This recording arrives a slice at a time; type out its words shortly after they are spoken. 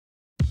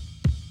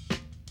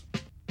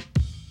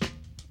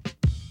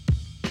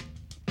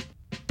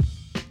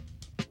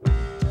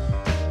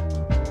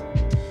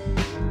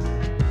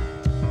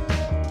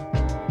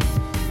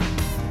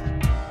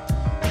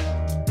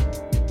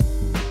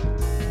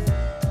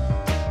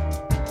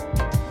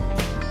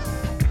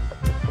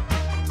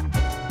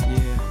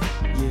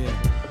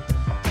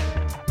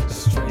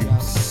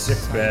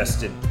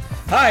best.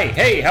 Hi,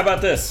 hey, how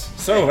about this?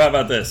 So, how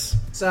about this?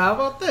 So how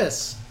about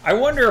this? I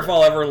wonder if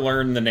I'll ever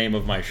learn the name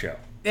of my show.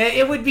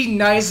 It would be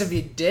nice if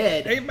you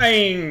did. I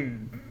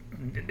mean,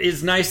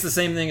 is nice the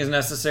same thing as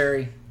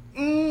necessary?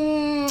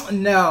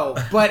 No,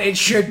 but it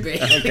should be.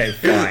 Okay,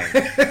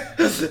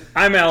 fine.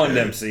 I'm Alan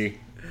Dempsey.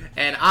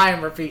 And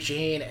I'm Rafiq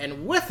Shaheen,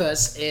 and with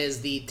us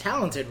is the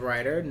talented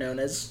writer known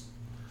as...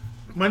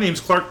 My name's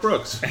Clark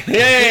Brooks.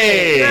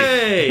 Yay!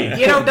 Hey!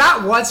 You know,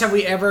 not once have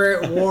we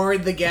ever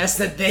warned the guests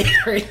that they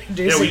are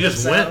introducing Yeah, we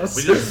just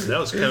themselves. that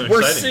was kind of We're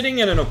exciting. sitting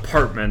in an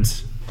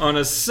apartment on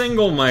a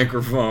single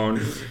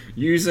microphone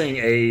using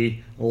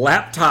a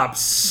laptop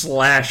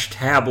 /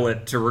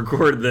 tablet to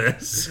record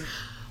this.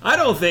 I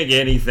don't think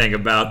anything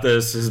about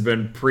this has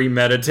been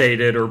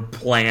premeditated or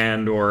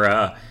planned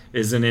or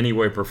is in any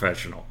way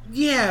professional.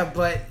 Yeah,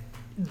 but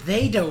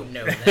they don't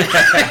know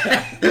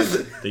that.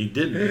 They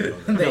didn't know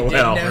that. They didn't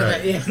know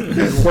that, yeah.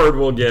 The word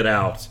will get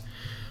out.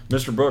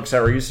 Mr. Brooks, how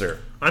are you, sir?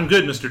 I'm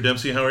good, Mr.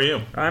 Dempsey. How are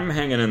you? I'm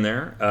hanging in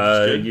there.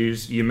 good.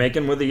 You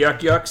making with the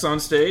yucks on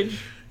stage?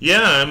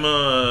 Yeah,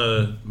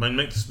 I'm my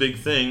next big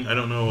thing. I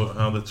don't know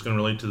how that's going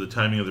to relate to the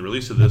timing of the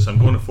release of this. I'm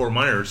going to Fort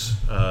Myers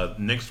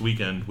next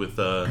weekend with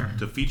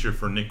to feature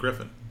for Nick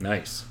Griffin.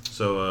 Nice.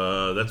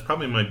 So that's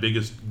probably my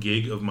biggest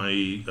gig of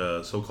my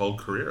so-called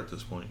career at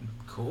this point.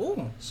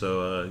 Cool.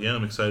 So yeah,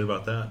 I'm excited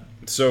about that.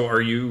 So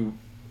are you...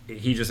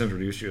 He just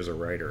introduced you as a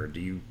writer. Do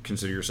you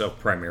consider yourself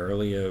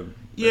primarily a...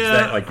 Yeah. Is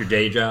that like your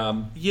day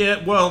job?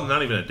 Yeah, well,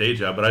 not even a day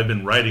job, but I've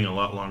been writing a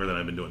lot longer than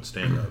I've been doing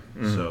stand-up.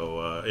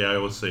 So yeah, I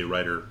always say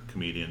writer,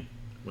 comedian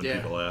when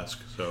Yeah. people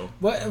ask. So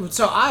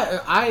So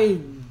I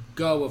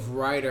go with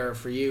writer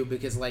for you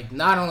because, like,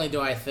 not only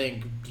do I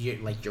think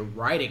your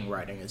writing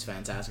is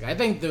fantastic, I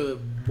think the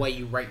way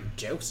you write your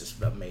jokes is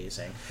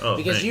amazing. Oh,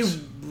 because thanks.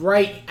 you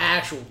write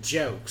actual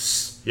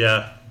jokes.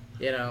 yeah.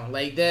 You know,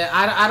 like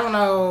I don't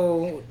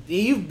know.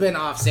 You've been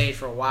off stage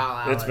for a while,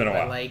 Alan, It's been a but,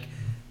 while. like,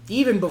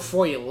 even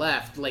before you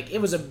left, like, it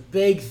was a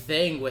big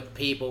thing with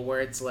people where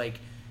it's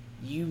like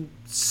you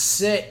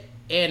sit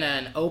in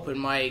an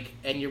open mic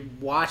and you're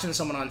watching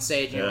someone on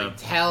stage and you're Yeah. like,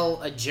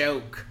 tell a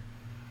joke,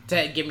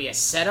 give me a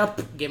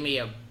setup, give me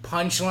a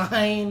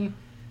punchline,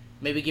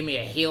 maybe give me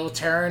a heel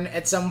turn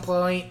at some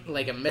point,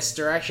 like a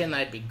misdirection.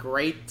 That'd be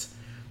great.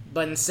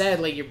 But instead,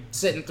 like, you're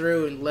sitting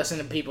through and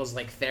listening to people's,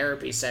 like,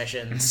 therapy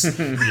sessions.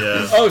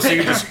 Yeah. Oh, so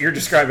you're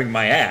describing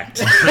my act.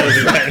 is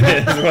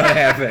what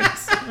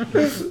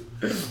happens.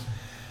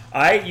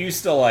 I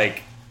used to,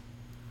 like...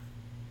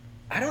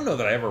 I don't know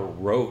that I ever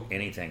wrote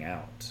anything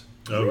out.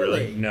 Oh,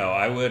 really? No,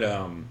 I would,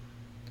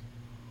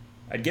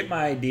 I'd get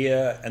my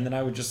idea, and then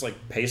I would just,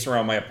 like, pace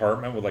around my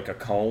apartment with, like, a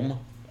comb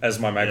as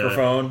my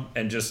microphone,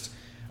 and just...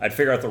 I'd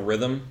figure out the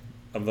rhythm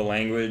of the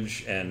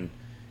language, and,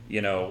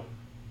 you know...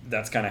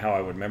 That's kind of how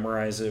I would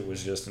memorize it,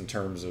 was just in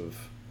terms of,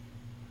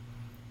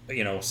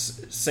 you know,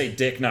 say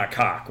dick, not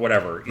cock,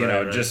 whatever. You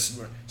know, right.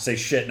 just say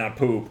shit, not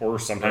poop, or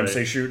sometimes Right.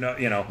 say shoot, not,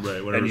 you know. Right,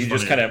 and whatever's you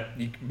just funny.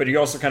 kind of, but you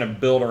also kind of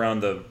build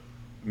around the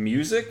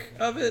music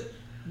of it.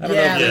 I don't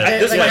Yeah, know. Yeah,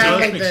 This like might how,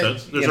 be- that like, makes the-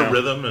 sense. There's you know, a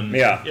rhythm and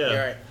yeah. You're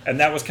right. And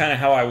that was kind of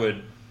how I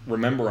would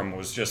remember them,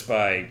 was just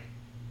by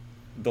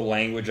the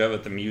language of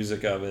it, the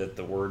music of it,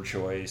 the word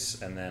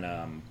choice, and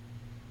then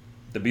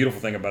the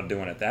beautiful thing about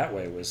doing it that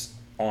way was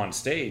on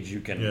stage you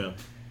can... Yeah.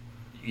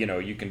 You know,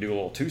 you can do a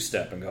little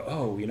two-step and go,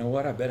 oh, you know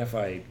what, I bet if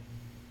I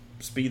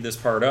speed this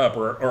part up,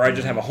 or I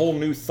just have a whole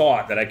new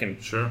thought that I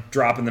can Sure.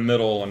 drop in the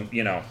middle, and,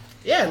 you know.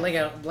 Yeah, like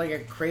a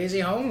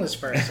crazy homeless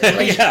person.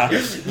 Like, Yeah,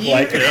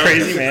 like a Yeah.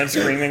 crazy man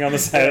screaming on the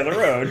side of the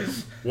road.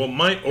 Well,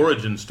 my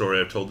origin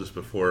story, I've told this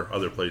before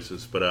other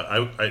places, but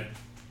I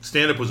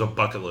stand-up was a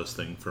bucket list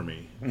thing for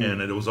me.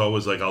 And it was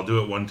always like, I'll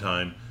do it one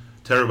time,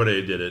 tell everybody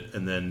I did it,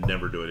 and then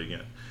never do it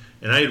again.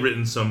 And I had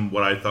written some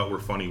what I thought were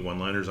funny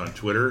one-liners on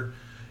Twitter,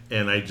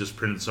 and I just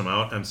printed some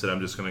out and said, I'm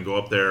just going to go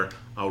up there,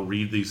 I'll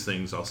read these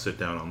things, I'll sit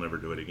down, I'll never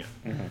do it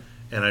again.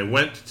 And I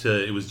went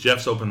to, it was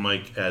Jeff's open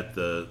mic at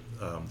the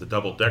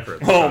Double Decker at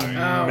the Oh, time.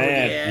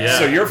 man. yeah.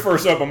 So your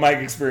first open mic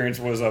experience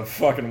was a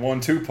fucking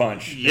 1-2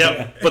 punch.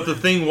 Yep, but the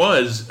thing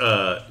was,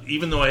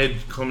 even though I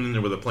had come in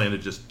there with a plan to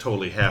just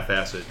totally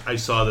half-ass it, I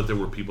saw that there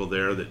were people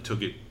there that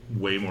took it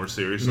way more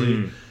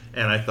seriously,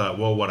 and I thought,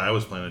 well, what I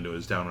was planning to do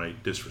is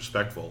downright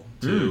disrespectful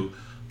to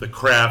the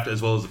craft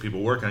as well as the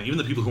people working on it. Even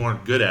the people who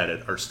aren't good at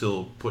it are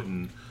still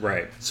putting...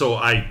 Right. So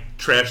I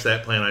trashed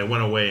that plan. I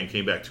went away and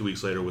came back 2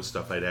 weeks later with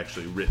stuff I'd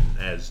actually written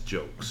as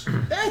jokes.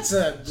 that's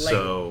a, like,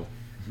 So...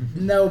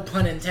 no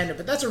pun intended,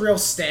 but that's a real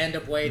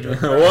stand-up way to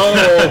approach Whoa.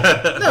 it.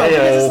 No, because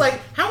Hey-o. it's like,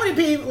 how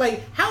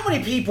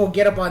many people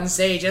get up on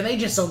stage and they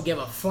just don't give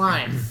a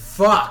flying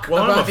fuck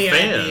Well, about I'm a the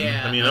fan.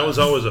 idea? I mean, I was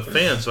always a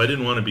fan, so I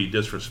didn't want to be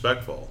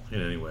disrespectful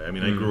in any way. I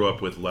mean, I grew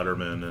up with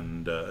Letterman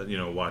and, you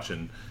know,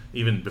 watching,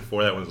 even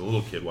before that when I was a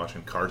little kid,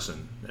 watching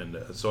Carson. And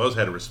so I always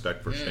had a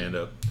respect for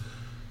stand-up.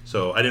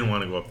 So I didn't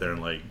want to go up there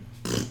and, like,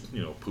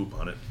 you know, poop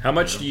on it. How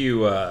much do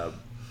you...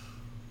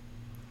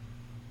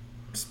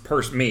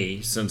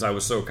 me, since I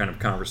was so kind of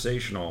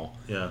conversational...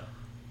 Yeah.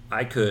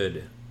 I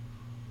could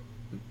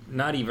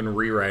not even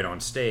rewrite on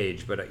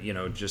stage, but, you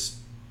know, just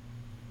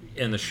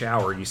in the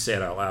shower, you say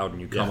it out loud,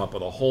 and you come Yeah. up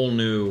with a whole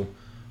new.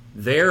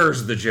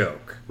 There's the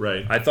joke.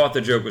 Right. I thought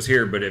the joke was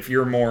here, but if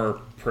you're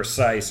more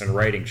precise and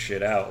writing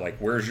shit out, like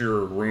where's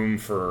your room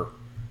for?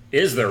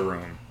 Is there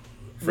room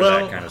for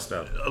that kind of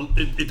stuff?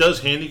 It does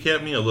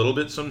handicap me a little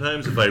bit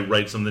sometimes if I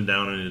write something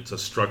down and it's a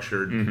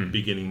structured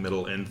beginning,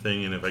 middle, end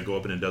thing, and if I go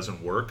up and it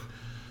doesn't work,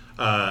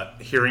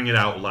 hearing it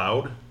out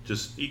loud,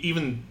 just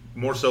even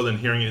more so than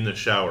hearing it in the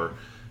shower,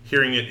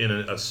 hearing it in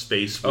a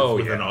space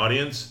with an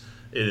audience,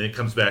 and it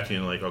comes back to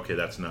you like, okay,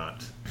 that's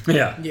not.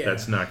 Yeah.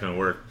 That's not going to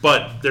work.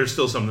 But there's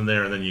still something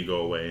there, and then you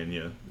go away, and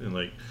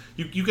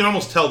you can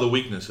almost tell the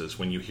weaknesses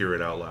when you hear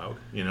it out loud,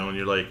 and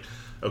you're like,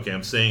 okay,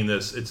 I'm saying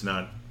this, it's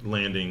not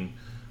landing,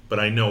 but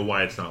I know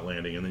why it's not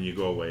landing, and then you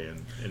go away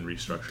and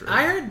restructure it.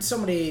 I heard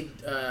somebody,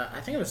 I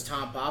think it was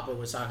Tom Papa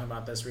was talking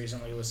about this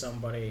recently with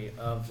somebody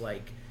of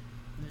like,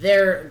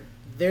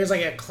 there's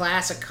like a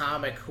class of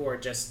comic who are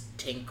just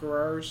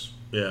tinkerers.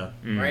 Yeah.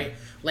 Right?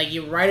 Like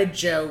you write a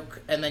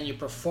joke and then you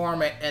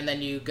perform it and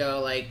then you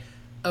go like,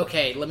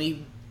 okay, let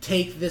me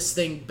take this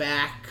thing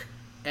back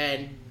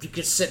and you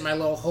can sit in my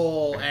little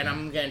hole and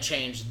I'm going to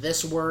change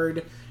this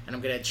word and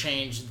I'm going to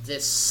change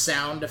this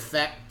sound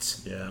effect.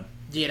 Yeah.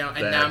 And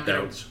now I'm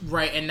going to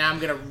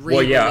re-release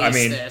Well, yeah, I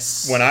mean,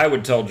 this. when I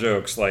would tell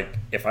jokes, like,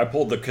 if I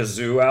pulled the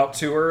kazoo out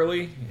too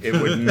early, it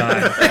would not,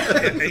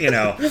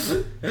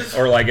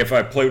 or like if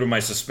I played with my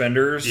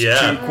suspenders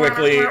too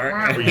quickly.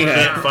 Or you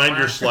can't find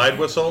your slide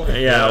whistle.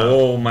 Yeah,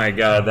 oh my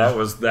God, that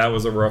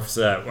was a rough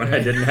set when I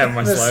didn't have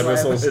my slide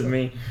whistle with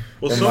me.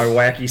 Or my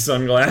wacky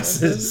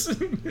sunglasses.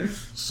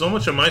 So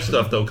much of my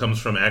stuff, though, comes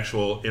from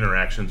actual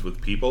interactions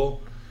with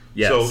people.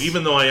 Yes. So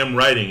even though I am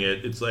writing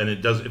it, if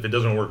it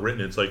doesn't work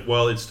written, it's like,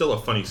 well, it's still a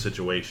funny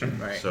situation.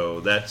 Right. So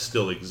that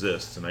still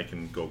exists, and I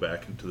can go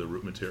back into the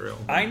root material.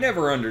 I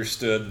never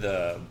understood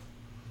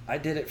I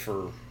did it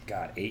for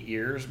 8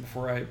 years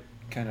before I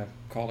kind of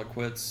called it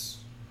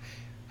quits.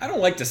 I don't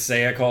like to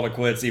say I called it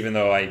quits, even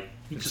though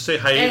You just say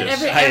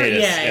hiatus.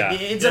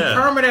 It's a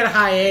permanent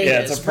hiatus. Yeah,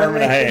 it's a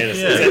permanent hiatus.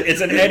 Yeah.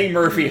 It's an Eddie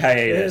Murphy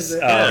hiatus.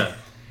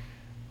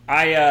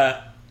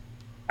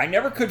 I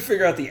never could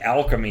figure out the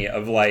alchemy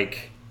of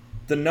like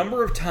the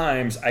number of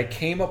times I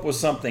came up with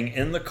something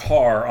in the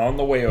car on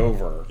the way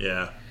over.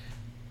 Yeah.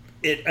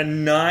 It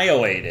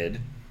annihilated,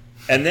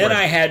 and then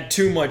I had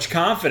too much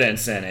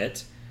confidence in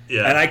it.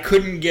 Yeah. And I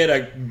couldn't get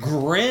a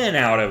grin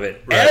out of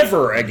it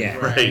ever again.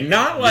 Right.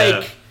 Not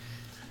like,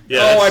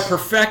 I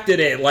perfected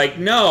it. Like,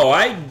 no,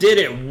 I did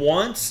it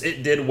once.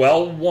 It did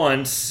well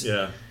once.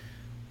 Yeah.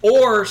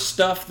 Or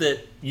stuff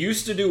that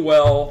used to do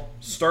well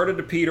started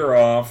to peter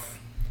off.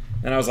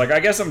 And I was like, I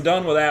guess I'm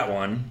done with that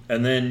one.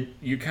 And then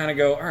you kind of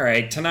go, all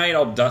right, tonight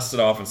I'll dust it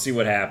off and see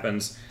what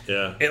happens.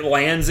 Yeah. It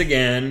lands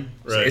again.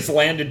 Right. It's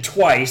landed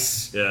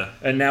twice. Yeah.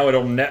 And now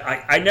it'll...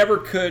 I never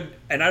could...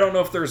 And I don't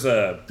know if there's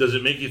a... Does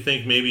it make you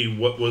think maybe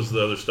what was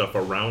the other stuff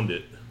around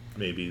it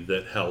maybe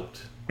that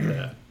helped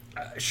that?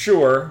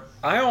 Sure.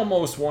 I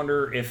almost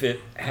wonder if it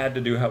had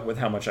to do with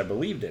how much I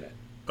believed in it.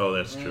 Oh,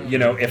 that's true.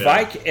 If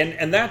I...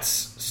 And that's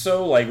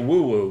so like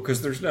woo-woo,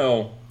 because there's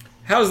no...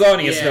 How does the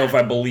audience know if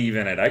I believe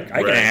in it? I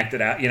can act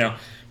it out,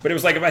 But it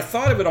was like if I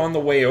thought of it on the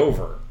way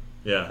over...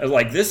 Yeah. I was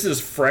like, this is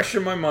fresh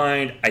in my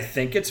mind. I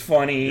think it's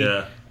funny.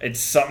 Yeah. It's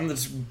something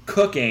that's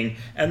cooking.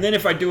 And then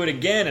if I do it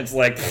again, it's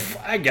like,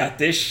 I got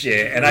this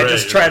shit. And I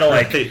just try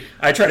to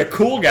I try to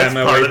cool guy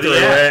my way through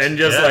it and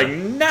just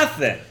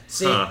nothing.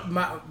 See,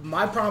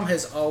 my problem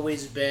has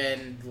always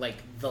been like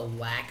the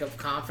lack of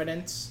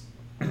confidence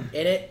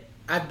in it.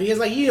 Because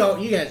like you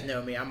guys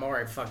know me, I'm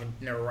already fucking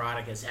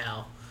neurotic as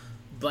hell.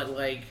 But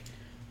like,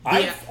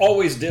 I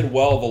always did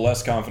well the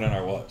less confident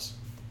I was.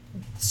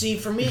 See,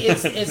 for me,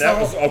 it's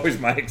that was always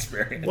my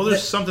experience. Well,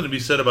 there's something to be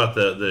said about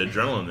the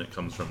adrenaline that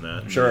comes from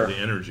that. And sure. The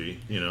energy,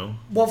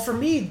 Well, for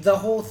me, the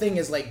whole thing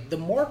is like the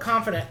more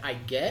confident I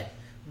get,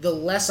 the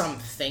less I'm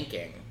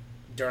thinking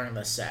during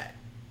the set.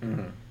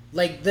 Mm-hmm.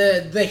 Like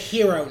the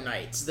hero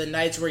nights, the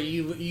nights where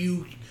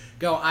you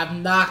go, I've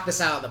knocked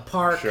this out of the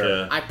park. Sure.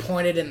 Yeah. I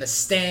pointed in the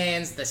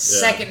stands the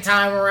second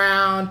time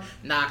around,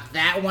 knocked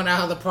that one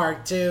out of the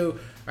park too.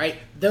 Right?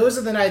 Those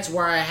are the nights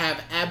where I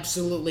have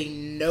absolutely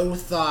no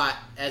thought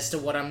as to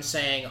what I'm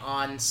saying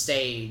on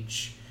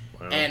stage.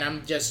 Wow. And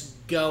I'm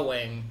just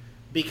going.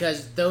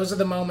 Because those are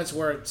the moments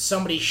where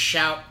somebody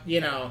shout,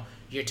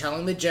 you're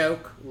telling the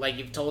joke like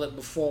you've told it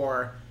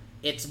before.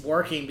 It's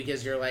working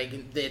because you're like,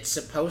 it's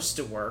supposed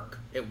to work.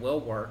 It will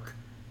work.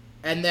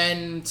 And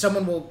then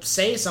someone will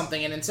say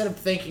something, and instead of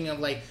thinking of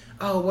like,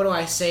 oh, what do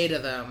I say to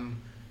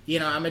them?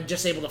 I'm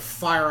just able to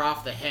fire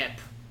off the hip.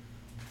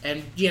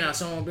 And,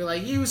 someone will be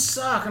like, you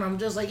suck. And I'm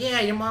just like,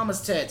 yeah, your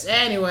mama's tits.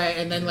 Anyway,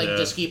 and then,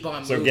 just keep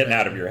on moving. So getting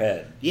out of your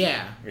head.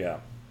 Yeah. Yeah.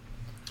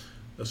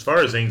 As far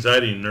as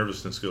anxiety and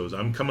nervousness goes,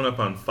 I'm coming up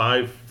on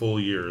 5 full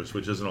years,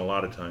 which isn't a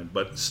lot of time.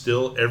 But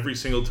still, every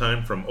single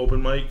time from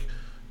open mic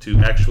to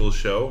actual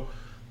show,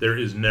 there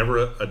is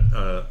never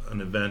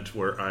an event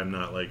where I'm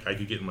not like, I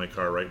could get in my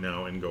car right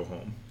now and go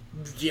home.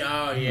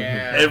 Oh,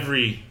 yeah.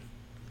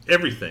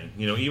 everything.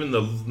 Even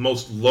the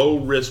most low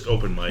risk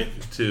open mic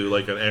to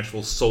like an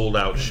actual sold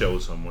out show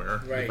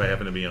somewhere. Right. If I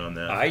happen to be on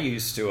that. I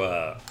used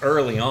to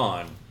early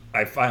on.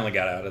 I finally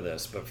got out of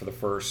this, but for the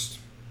first,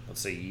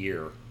 let's say,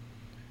 year,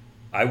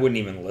 I wouldn't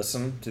even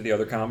listen to the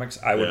other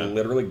comics. I would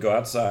literally go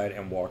outside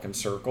and walk in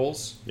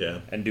circles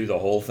and do the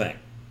whole thing.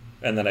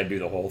 And then I'd do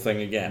the whole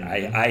thing again.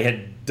 I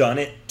had done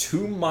it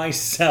to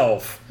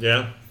myself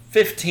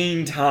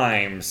 15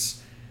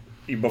 times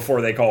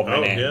before they called my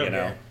name,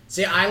 Yeah.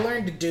 See, I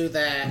learned to do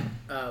that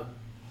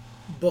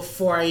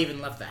before I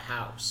even left the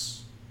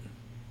house.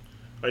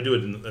 I do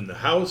it in the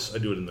house. I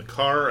do it in the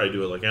car. I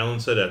do it, like Alan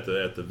said, at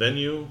the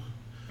venue.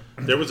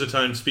 There was a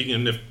time,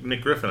 speaking of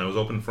Nick Griffin, I was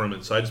opening for him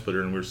at Side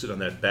Splitter, and we were sitting on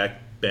that back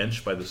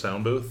bench by the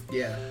sound booth.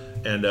 Yeah.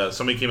 And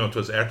somebody came up to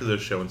us after the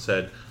show and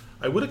said,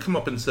 I would have come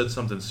up and said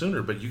something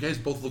sooner, but you guys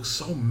both look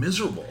so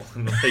miserable.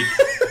 And I'm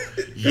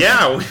like,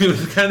 yeah,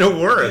 we kind of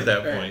were at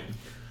that point.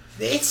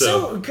 It's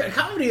so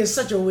comedy is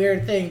such a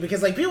weird thing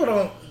because like people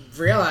don't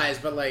realize,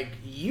 but like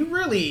you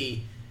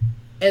really,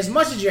 as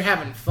much as you're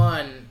having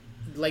fun,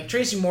 like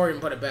Tracy Morgan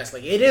put it best,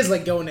 like it is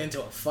like going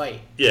into a fight.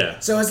 Yeah.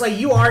 So it's like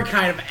you are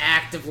kind of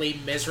actively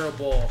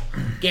miserable,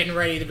 getting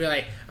ready to be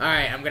like, all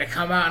right, I'm gonna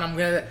come out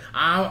and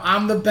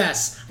I'm the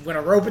best. I'm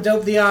gonna rope a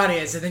dope the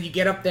audience, and then you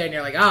get up there and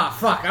you're like, ah,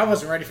 fuck, I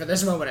wasn't ready for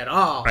this moment at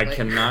all. I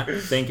cannot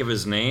think of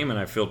his name, and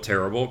I feel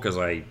terrible because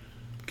I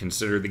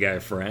consider the guy a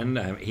friend.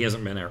 He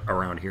hasn't been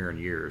around here in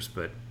years,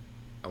 but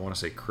I want to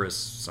say Chris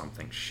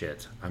something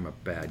shit. I'm a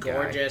bad guy.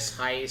 Gorgeous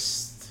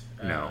Heist.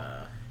 No.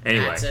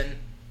 Anyway. Matson.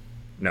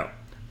 No.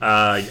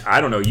 I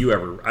don't know.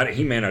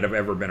 He may not have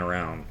ever been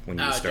around when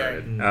you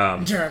started.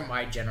 During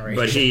my generation.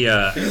 But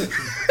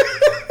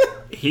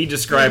he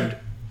described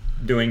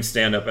doing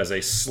stand-up as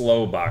a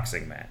slow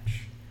boxing match.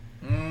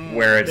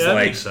 Where it's that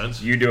like makes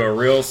sense. You do a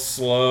real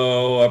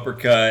slow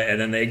uppercut,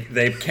 and then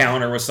they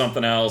counter with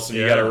something else, and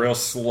you got a real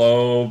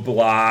slow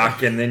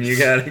block, and then you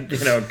got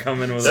to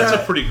come in with That's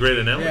a pretty great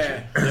analogy.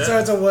 Yeah. So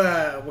it's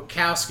a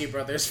Wachowski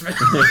brothers film.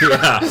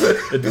 yeah,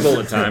 it's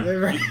bullet time.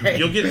 Right.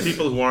 You'll get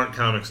people who aren't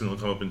comics, and they'll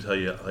come up and tell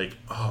you like,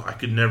 "Oh, I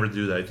could never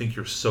do that. I think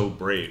you're so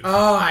brave."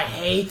 Oh, I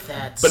hate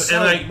that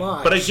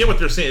much. But I get what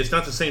they're saying. It's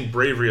not the same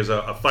bravery as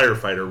a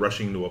firefighter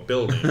rushing into a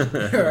building.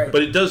 Right.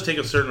 But it does take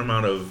a certain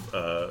amount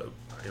of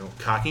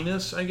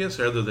cockiness, I guess,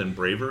 rather than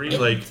bravery.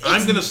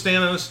 I'm going to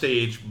stand on a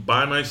stage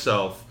by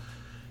myself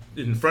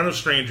in front of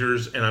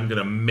strangers, and I'm going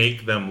to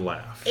make them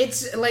laugh.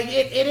 It's like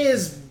it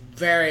is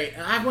very.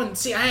 I wouldn't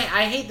see.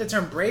 I hate the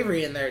term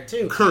bravery in there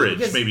too. Courage,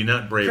 maybe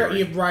not bravery.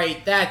 You're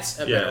right. That's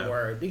a better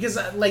word because,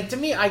 like, to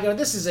me, I go,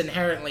 this is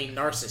inherently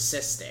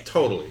narcissistic.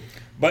 Totally.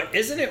 But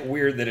isn't it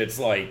weird that it's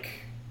like,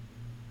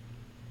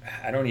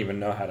 I don't even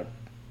know how to.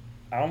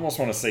 I almost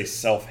want to say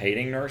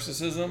self-hating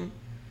narcissism.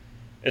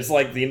 It's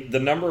like the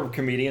number of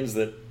comedians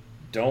that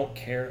don't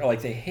care,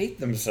 like they hate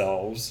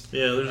themselves.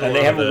 Yeah, there's a lot and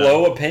they have of that.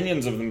 low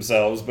opinions of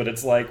themselves, but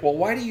it's like, well,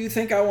 why do you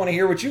think I want to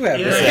hear what you have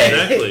to Yeah,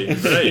 say?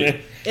 exactly.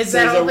 Right. It's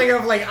that whole thing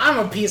of like,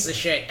 I'm a piece of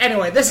shit.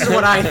 Anyway, this is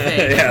what I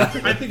think. Yeah.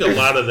 I think a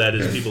lot of that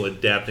is people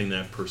adapting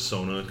that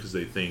persona because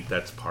they think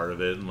that's part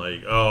of it, and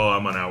like, oh,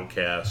 I'm an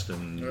outcast,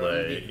 and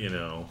like,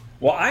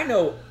 Well, I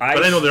know.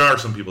 But I know there are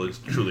some people that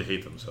truly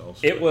hate themselves.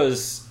 It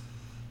was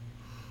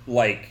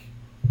like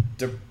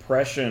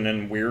depression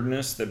and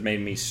weirdness that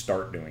made me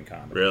start doing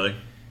comedy. Really?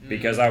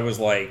 Because I was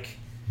like,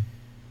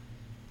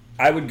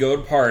 I would go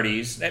to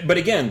parties, but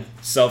again,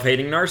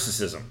 self-hating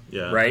narcissism.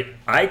 Yeah. Right?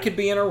 I could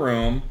be in a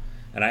room,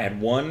 and I had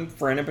one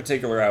friend in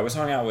particular I was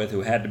hung out with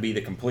who had to be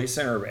the complete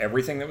center of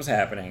everything that was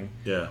happening.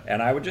 Yeah.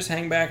 And I would just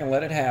hang back and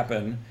let it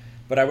happen.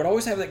 But I would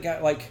always have that guy,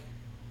 like,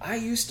 I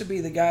used to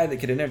be the guy that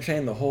could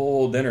entertain the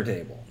whole dinner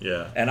table.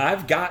 Yeah. And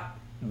I've got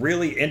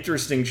really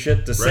interesting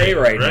shit to say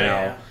right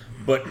now,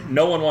 but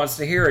no one wants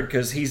to hear it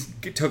because he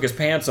took his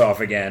pants off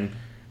again.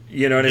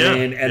 You know what I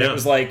mean? And it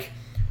was like,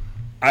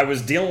 I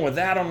was dealing with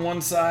that on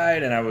one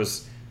side, and I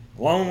was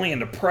lonely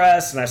and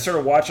depressed, and I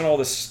started watching all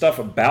this stuff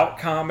about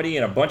comedy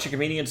and a bunch of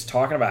comedians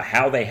talking about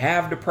how they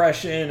have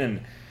depression,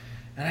 and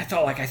I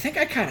thought, like, I think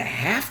I kind of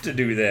have to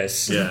do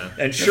this. Yeah.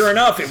 And sure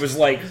enough, it was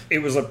like, it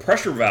was a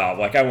pressure valve.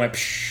 Like, I went,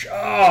 psh,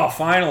 oh,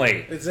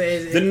 finally.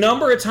 The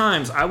number of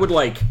times I would,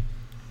 like,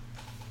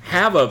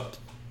 have a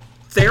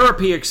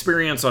therapy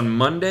experience on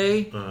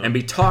Monday and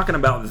be talking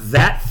about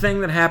that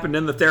thing that happened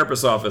in the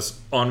therapist's office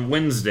on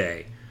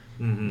Wednesday.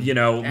 Mm-hmm. You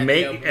know,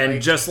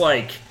 and just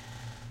like,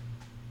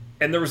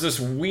 and there was this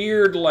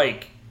weird,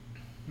 like,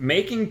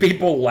 making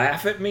people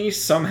laugh at me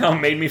somehow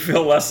made me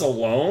feel less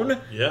alone.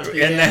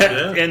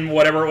 In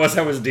whatever it was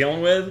I was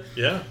dealing with.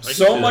 Yeah.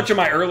 So much of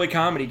my early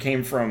comedy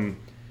came from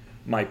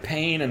my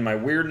pain and my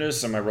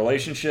weirdness and my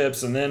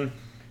relationships, and then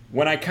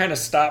when I kind of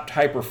stopped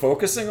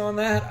hyper-focusing on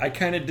that, I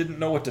kind of didn't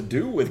know what to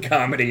do with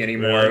comedy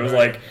anymore. Right, it was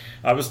like,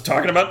 I was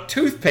talking about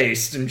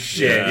toothpaste and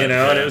shit, you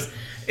know?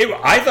 And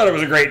I thought it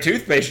was a great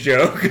toothpaste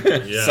joke.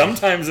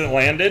 Sometimes it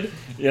landed,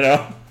 you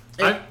know?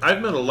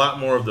 I've met a lot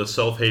more of the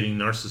self-hating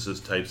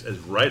narcissist types as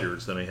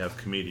writers than I have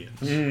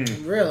comedians.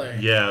 Really?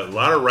 Yeah, a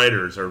lot of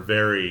writers are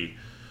very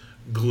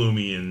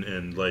gloomy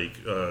and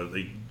like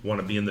they want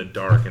to be in the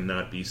dark and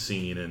not be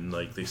seen, and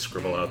like they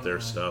scribble out their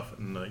stuff,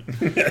 and like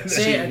I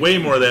see way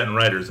more of that in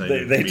writers.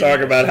 They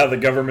talk about how the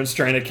government's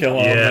trying to kill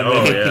them.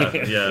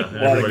 Yeah.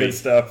 A lot of good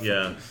stuff.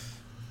 Yeah.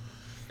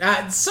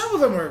 Some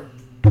of them are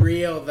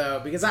real though,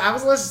 because I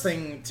was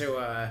listening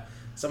to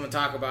someone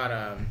talk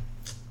about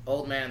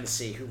Old Man in the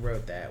Sea. Who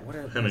wrote that?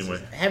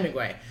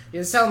 Hemingway. He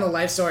was telling the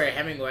life story of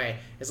Hemingway.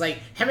 It's like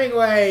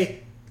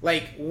Hemingway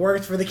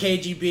worked for the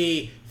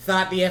KGB,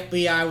 thought the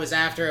FBI was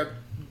after him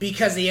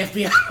because the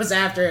FBI was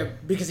after him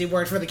because he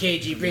worked for the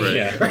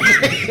KGB. Right.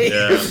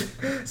 Yeah.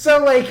 Yeah.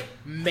 So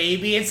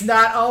maybe it's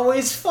not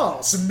always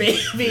false.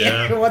 Maybe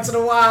every once in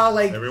a while,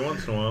 every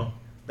once in a while.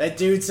 that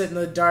dude sitting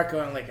in the dark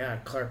going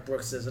Clark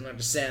Brooks doesn't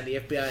understand, the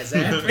FBI is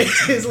after me.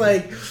 He's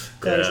like,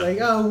 Clark's like,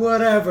 oh,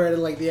 whatever. And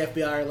the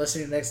FBI are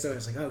listening next to him.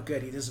 It's like, oh,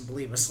 good, he doesn't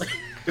believe us.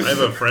 I have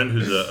a friend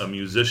who's a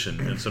musician,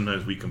 and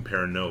sometimes we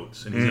compare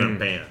notes, and he's in a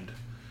band.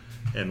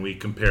 And we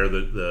compare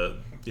the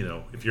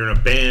if you're in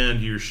a band,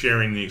 you're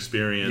sharing the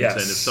experience, yes.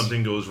 and if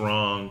something goes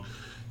wrong,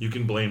 you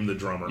can blame the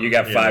drummer. You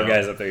got five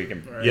guys up there you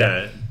can... Right.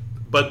 Yeah.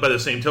 But by the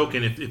same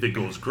token, if it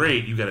goes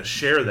great, you got to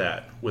share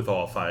that with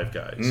all five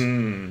guys.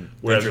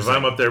 Whereas if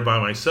I'm up there by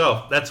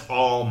myself, that's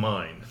all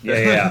mine.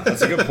 Yeah,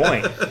 that's a good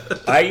point.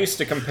 I used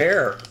to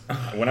compare,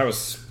 when I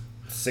was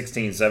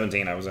 16,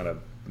 17, I was in a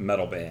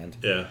metal band.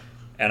 Yeah.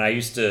 And I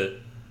used to,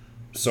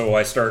 so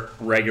I start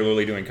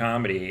regularly doing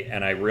comedy,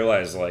 and I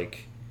realized,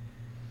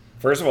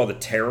 first of all, the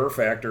terror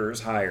factor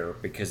is higher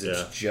because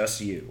it's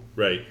just you.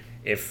 Right.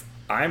 If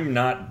I'm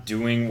not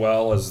doing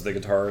well as the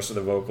guitarist or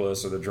the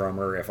vocalist or the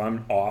drummer, if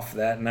I'm off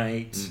that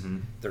night,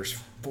 there's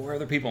four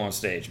other people on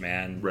stage,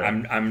 man.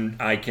 Right.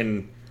 I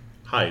can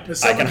hide.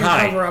 I can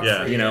hide.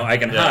 Yeah. I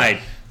can hide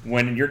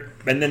when you're.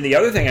 And then the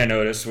other thing I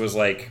noticed was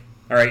all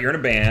right, you're in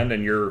a band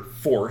and you're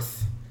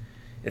fourth.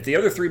 If the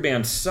other three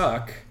bands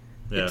suck,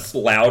 it's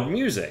loud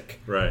music.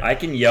 Right. I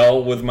can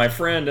yell with my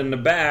friend in the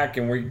back,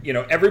 and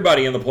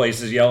everybody in the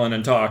place is yelling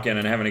and talking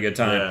and having a good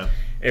time.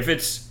 Yeah.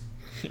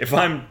 If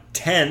I'm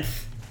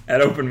 10th at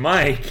open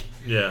mic,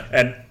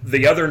 and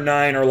the other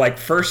 9 are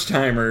first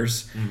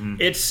timers,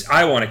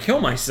 I want to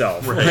kill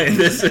myself. Right.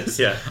 This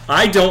is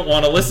I don't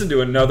want to listen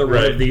to another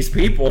one of these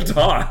people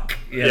talk.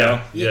 You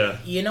know?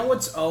 You know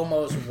what's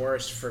almost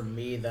worse for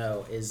me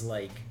though is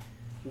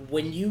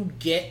when you're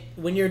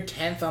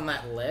 10th on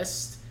that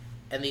list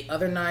and the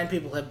other 9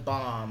 people have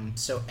bombed,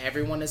 so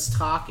everyone is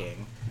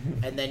talking,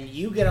 and then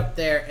you get up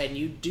there and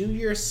you do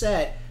your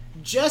set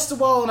just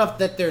well enough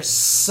that there's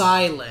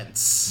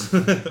silence,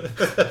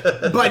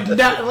 but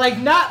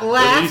not laughter.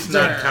 At least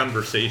not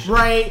conversation,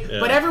 right? Yeah.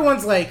 But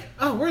everyone's like,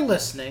 "Oh, we're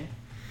listening."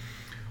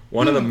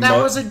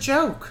 That was a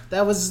joke.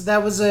 That was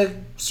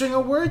a string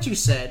of words you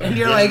said, and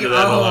you're like, "Oh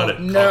a lot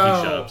at no."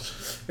 Coffee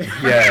shops.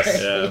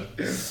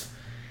 Yes.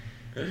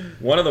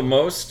 One of the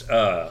most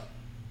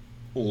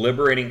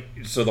liberating.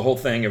 So the whole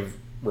thing of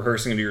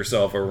rehearsing to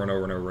yourself over and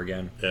over and over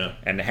again,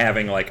 and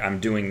having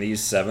I'm doing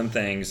these 7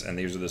 things, and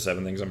these are the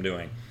 7 things I'm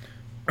doing.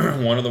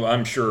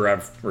 I'm sure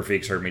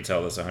Rafiq's heard me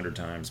tell this 100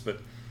 times, but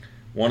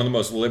one of the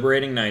most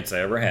liberating nights I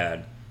ever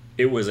had,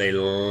 it was a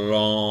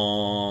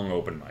long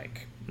open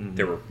mic.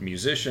 There were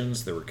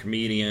musicians, there were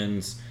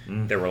comedians,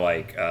 there were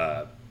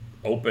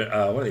open, what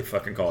are they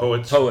fucking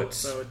called?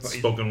 Poets.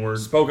 Spoken word.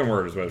 Spoken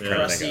word is what I was trying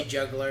to think Rusty of.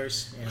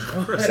 jugglers.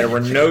 There were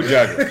no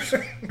jugglers.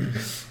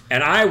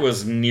 And I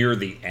was near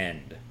the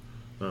end.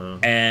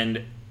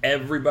 And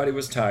everybody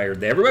was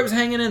tired. Everybody was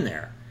hanging in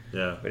there.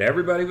 Yeah. But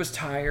everybody was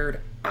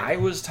tired. I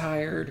was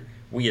tired.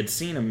 We had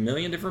seen a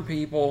million different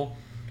people.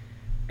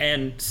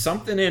 And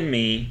something in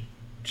me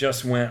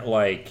just went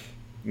I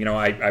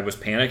was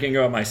panicking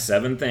about my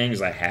 7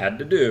 things I had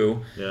to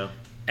do. Yeah.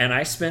 And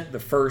I spent the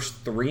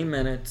first 3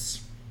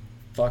 minutes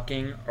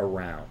fucking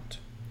around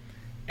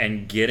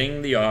and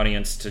getting the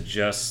audience to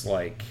just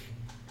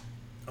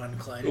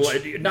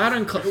unclench. Not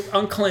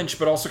unclench,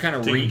 but also kind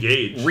of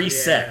engage.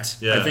 Reset,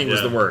 Yeah. I think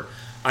was the word.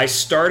 I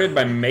started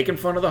by making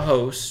fun of the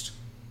host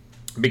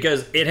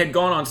because it had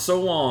gone on so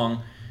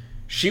long.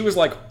 She was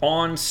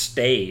on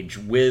stage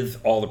with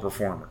all the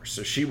performers.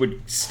 So she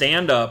would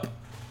stand up,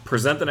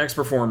 present the next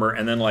performer,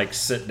 and then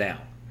sit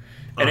down.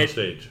 On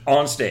stage.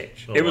 On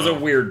stage. Oh, it was wow. a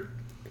weird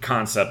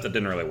concept that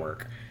didn't really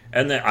work.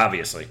 And then,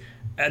 obviously.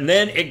 And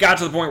then it got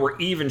to the point where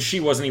even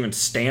she wasn't even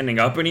standing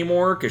up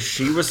anymore because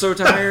she was so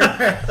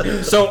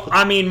tired. So,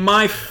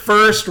 my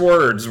first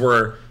words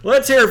were,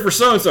 let's hear it for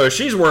so-and-so.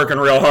 She's working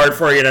real hard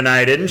for you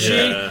tonight, isn't she?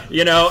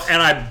 Yeah.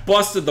 And I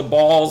busted the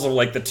balls of,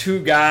 the 2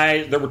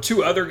 guys. There were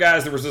 2 other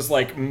guys. There was this,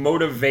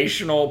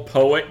 motivational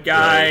poet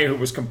guy who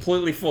was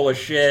completely full of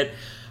shit.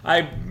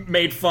 I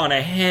made fun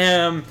of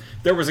him.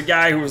 There was a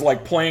guy who was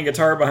playing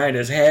guitar behind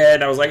his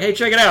head. I was like, hey,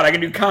 check it out. I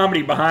can do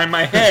comedy behind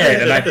my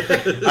head. And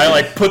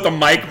I put the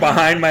mic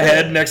behind my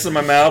head next to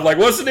my mouth.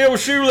 What's the deal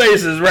with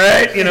shoelaces,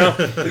 right?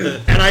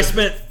 And I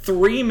spent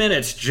 3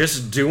 minutes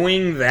just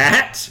doing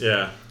that.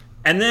 Yeah.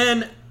 And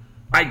then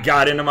I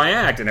got into my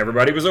act and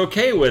everybody was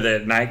okay with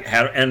it.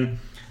 And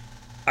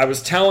I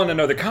was telling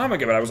another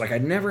comic about it. I was like,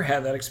 I'd never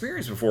had that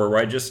experience before where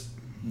I just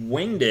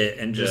winged it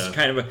and just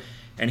kind of...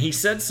 And he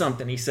said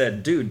something. He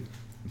said, dude,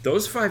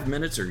 those 5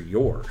 minutes are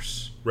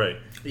yours. Right.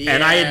 Yeah.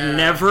 And I had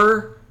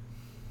never...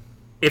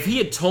 If he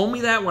had told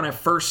me that when I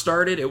first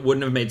started, it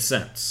wouldn't have made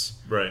sense.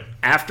 Right.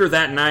 After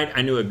that night,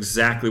 I knew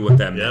exactly what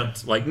that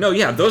meant. Like, no,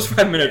 yeah, those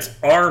 5 minutes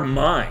are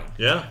mine.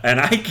 Yeah. And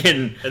I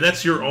can... And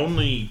that's your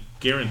only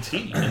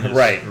guarantee in this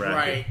Right. racket.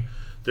 Right.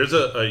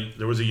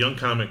 There was a young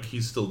comic,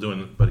 he's still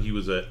doing it, but he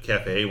was at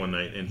Cafe one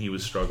night, and he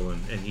was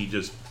struggling, and he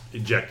just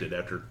ejected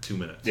after 2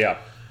 minutes. Yeah.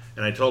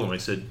 And I told him, I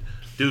said,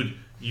 dude,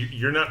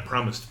 you're not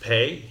promised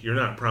pay. You're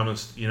not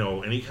promised,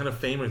 any kind of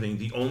fame or anything.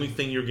 The only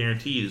thing you're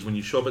guaranteed is when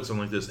you show up at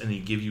something like this and they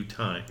give you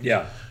time.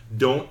 Yeah.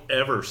 Don't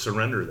ever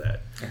surrender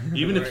that.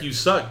 Even if you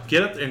suck,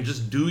 get up and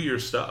just do your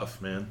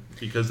stuff, man,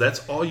 because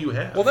that's all you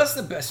have. Well, that's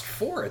the best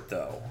for it,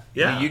 though.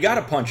 Yeah. You got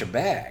to punch a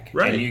bag.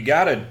 Right. And you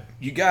got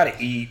to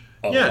eat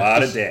a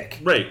lot of dick.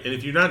 Right. And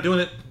if you're not doing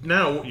it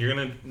now, you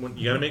got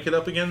to make it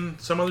up again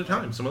some other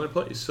time, some other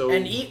place. So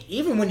And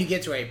even when you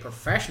get to a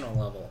professional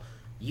level,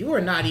 you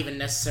are not even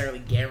necessarily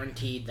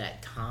guaranteed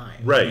that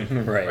time. Right.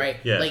 Right?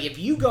 Yeah. Like, if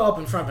you go up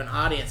in front of an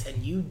audience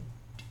and you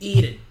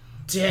eat a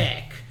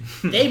dick,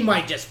 they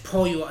might just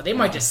pull you, they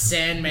might just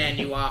Sandman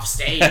you off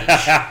stage.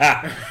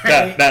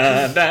 Right?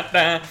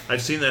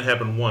 I've seen that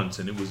happen once,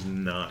 and it was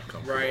not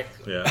comfortable. Right.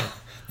 Yeah.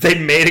 They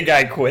made a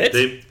guy quit?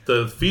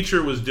 The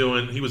feature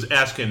he was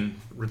asking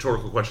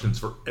rhetorical questions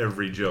for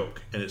every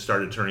joke, and it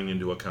started turning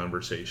into a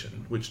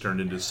conversation, which turned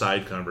into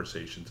side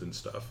conversations and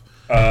stuff.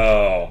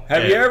 Oh.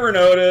 Have you ever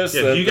noticed?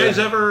 Yeah, you guys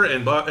ever,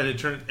 and it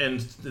turned,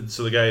 and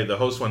so the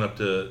host went up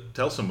to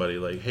tell somebody,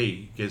 like, hey,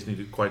 you guys need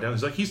to quiet down.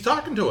 He's like, he's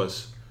talking to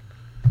us.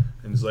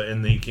 And he's like,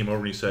 and then he came over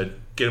and he said,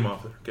 get him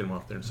off there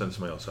and send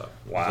somebody else up.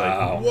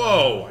 Wow. Like,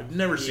 whoa, I've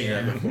never seen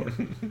that before.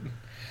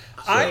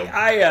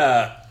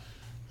 So.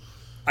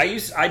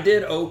 I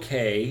did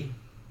okay.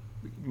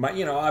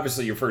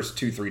 Obviously your first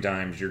 2-3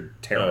 times you're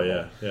terrible.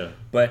 Oh, yeah.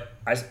 But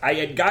I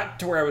had got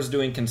to where I was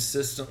doing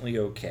consistently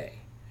okay.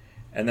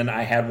 And then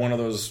I had one of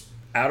those,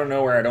 out of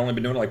nowhere, I'd only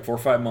been doing it like 4 or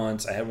 5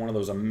 months. I had one of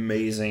those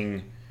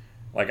amazing,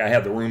 like I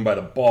had the room by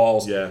the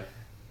balls. Yeah.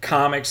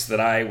 Comics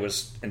that I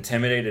was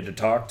intimidated to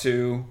talk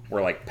to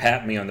were like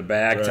patting me on the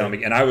back, Right. telling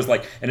me, and I was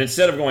like, and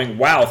instead of going,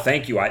 wow,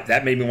 thank you,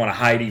 that made me want to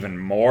hide even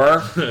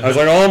more. I was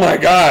like, oh my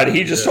God,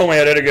 he just told me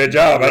I did a good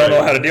job. I don't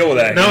know how to deal with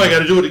that. Now I got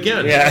to do it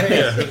again.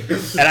 Yeah.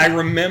 And I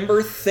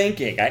remember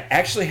thinking, I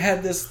actually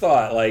had this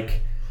thought, like,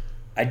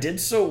 I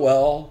did so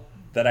well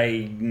that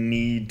I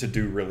need to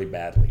do really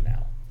badly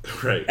now.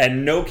 Right.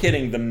 And no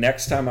kidding, the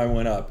next time I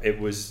went up, it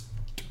was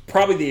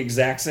probably the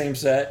exact same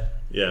set.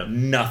 Yeah.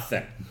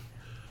 Nothing.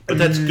 But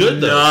that's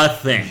good, though.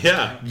 Nothing.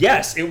 Yeah.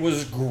 Yes, it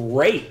was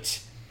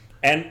great.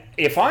 And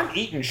if I'm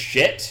eating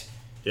shit,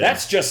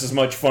 that's just as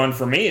much fun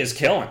for me as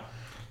killing.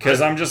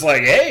 Because I'm just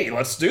like, hey,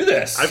 let's do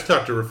this. I've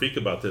talked to Rafiq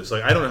about this.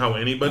 Like, I don't know how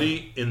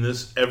anybody in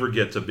this ever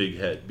gets a big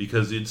head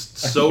because it's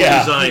so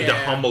designed to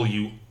humble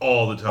you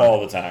all the time. All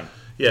the time.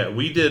 Yeah,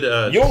 we did.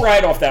 You'll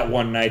ride off that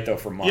one night, though,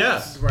 for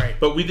months. Yeah, Right.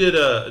 But we did.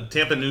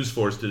 Tampa News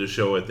Force did a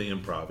show at the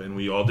Improv, and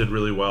we all did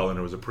really well, and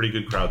there was a pretty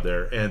good crowd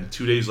there. And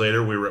 2 days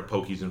later, we were at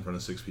Pokey's in front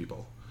of 6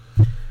 people.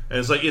 And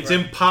it's like, it's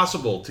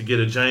impossible to get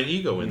a giant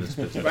ego in this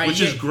business,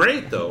 which is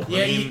great, though.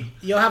 Yeah, I mean,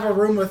 you'll have a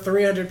room with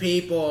 300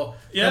 people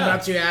coming Yeah.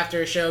 up to you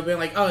after a show being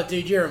like, oh,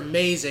 dude, you're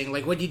amazing.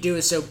 Like, what you do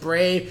is so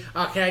brave.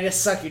 Oh, can I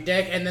just suck your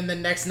dick? And then the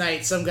next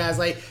night, some guy's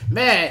like,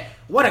 man,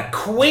 what a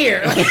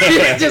queer. Like,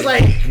 just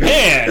like,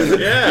 Man,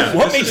 yeah.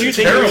 what made you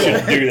think you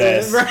should do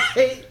this?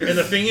 right? And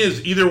the thing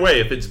is, either way,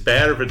 if it's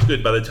bad or if it's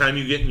good, by the time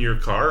you get in your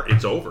car,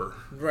 it's over.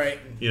 Right.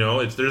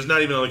 There's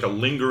not even like a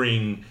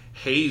lingering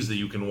haze that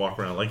you can walk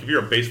around. Like if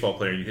you're a baseball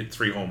player and you hit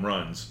 3 home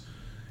runs,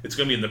 it's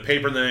going to be in the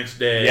paper the next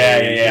day.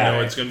 Yeah.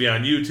 It's going to be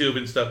on YouTube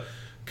and stuff.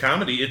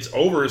 Comedy, it's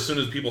over as soon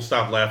as people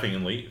stop laughing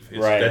and leave.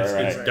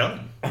 It's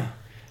done.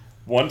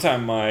 One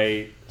time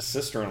my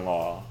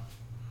sister-in-law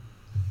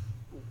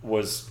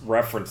was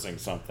referencing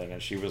something,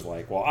 and she was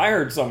like, well, I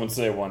heard someone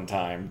say one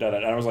time,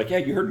 and I was like, yeah,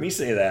 you heard me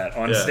say that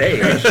on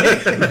stage.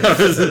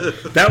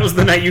 that was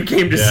the night you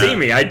came to see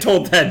me. I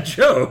told that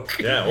joke.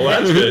 Yeah, well,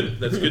 that's good.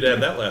 That's good to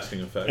have that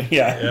lasting effect.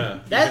 Yeah.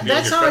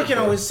 That's how I can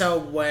always tell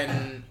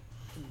when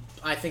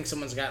I think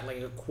someone's got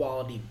like a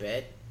quality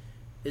bit.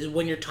 Is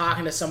when you're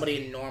talking to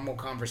somebody in normal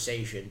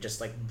conversation,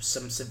 just like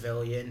some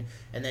civilian,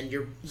 and then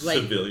you're like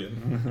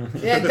civilian.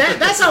 Yeah,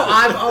 that's how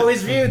I've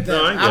always viewed them.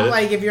 No, I get I'm it.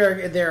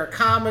 like, there are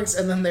comics,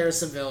 and then there are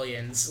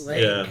civilians.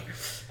 Like,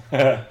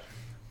 Yeah.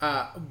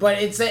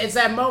 but it's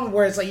that moment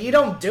where it's like you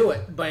don't do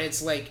it, but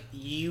it's like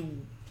you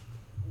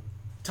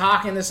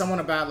talking to someone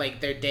about like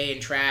their day in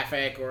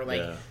traffic or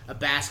like a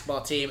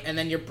basketball team, and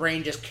then your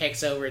brain just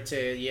kicks over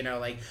to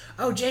like,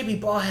 oh, JB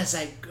Ball has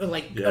a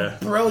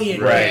brilliant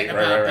bit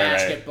about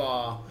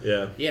basketball.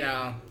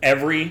 Yeah.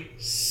 Every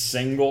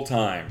single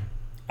time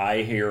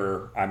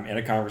I'm in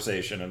a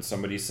conversation and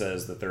somebody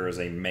says that there is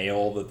a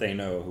male that they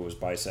know who is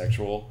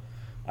bisexual,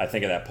 I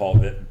think of that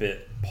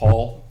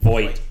Paul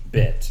Voigt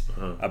bit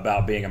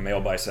about being a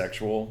male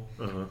bisexual.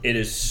 It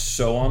is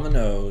so on the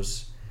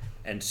nose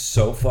and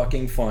so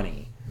fucking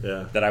funny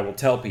Yeah. that I will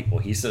tell people.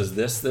 He says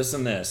this, this,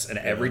 and this, and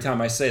every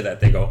time I say that,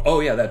 they go, "Oh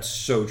yeah, that's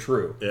so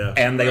true," Yeah.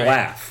 and they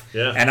laugh.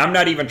 Yeah. And I'm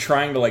not even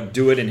trying to like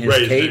do it in his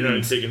Right, they're not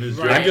cadence. taking his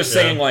I'm joke. just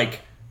saying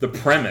like the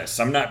premise.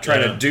 I'm not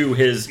trying to do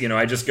his.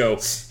 I just go.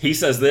 He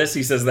says this,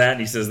 he says that, and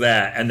he says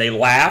that, and they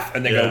laugh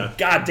and they go,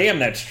 "God damn,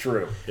 that's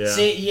true." Yeah.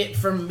 See,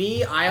 for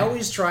me, I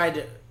always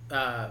tried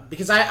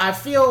because I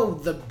feel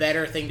the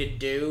better thing to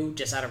do,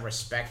 just out of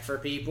respect for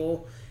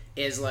people,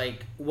 is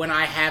like when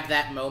I have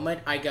that moment,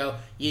 I go,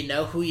 you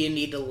know who you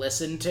need to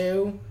listen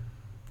to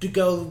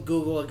go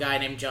Google a guy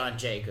named John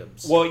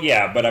Jacobs. Well,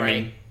 yeah, but I Right.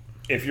 mean,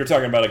 if you're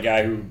talking about a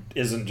guy who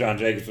isn't John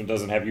Jacobs and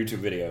doesn't have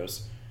YouTube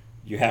videos,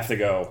 you have to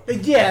go.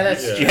 Yeah,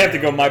 that's You have to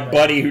go. My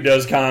buddy who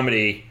does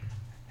comedy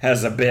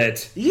has a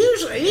bit.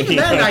 Usually, even You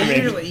know then, what I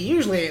I mean?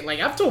 usually, like,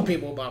 I've told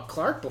people about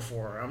Clark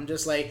before. I'm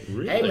just like, hey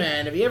Really?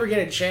 man, if you ever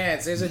get a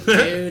chance, there's a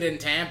dude in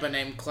Tampa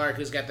named Clark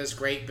who's got this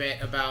great bit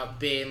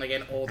about being like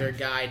an older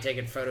guy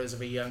taking photos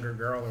of a younger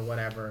girl or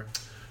whatever.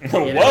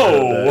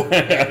 Whoa!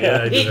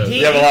 Yeah, I do have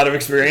You have a lot of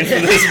experience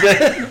with this bit.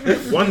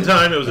 that. One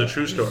time it was a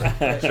true story.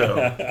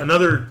 So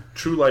another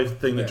true life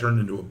thing that turned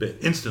into a bit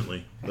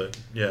instantly. But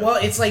yeah. Well,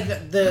 it's like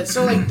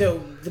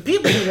the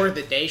people who work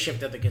the day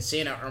shift at the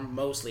casino are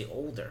mostly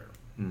older,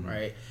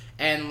 right?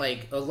 And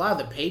like a lot of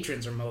the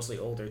patrons are mostly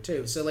older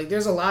too. So like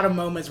there's a lot of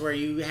moments where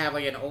you have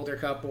like an older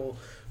couple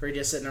who are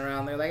just sitting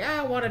around. They're like,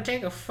 I want to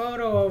take a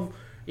photo of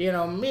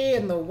me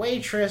and the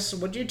waitress.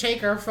 Would you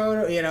take our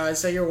photo? And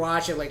so you're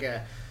watching like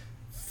a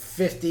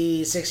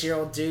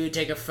 56-year-old dude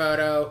take a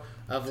photo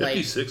of like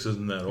 56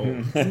 isn't that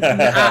old.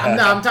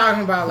 no, I'm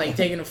talking about like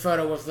taking a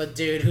photo with the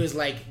dude who's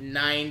like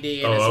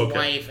 90 and his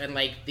wife, and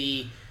like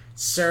the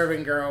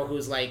serving girl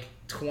who's like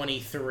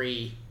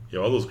 23. Yeah,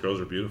 all those girls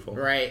are beautiful.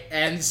 Right.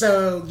 And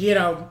so,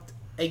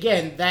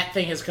 again, that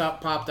thing has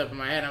popped up in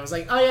my head. I was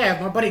like, oh yeah,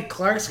 my buddy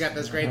Clark's got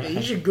this great thing.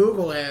 You should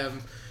Google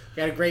him.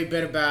 Got a great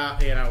bit about,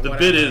 The whatever.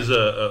 bit is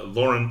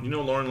Lauren. You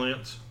know Lauren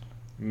Lance?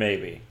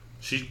 Maybe.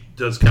 She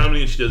does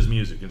comedy and she does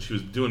music, and she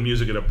was doing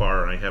music at a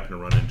bar, and I happened to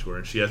run into her,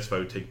 and she asked if I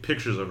would take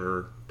pictures of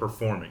her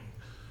performing,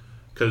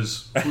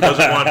 because who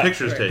doesn't want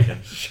pictures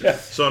taken?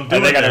 So I'm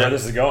doing I think I know that, where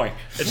this is going.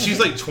 and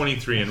she's like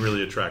 23 and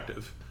really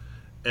attractive.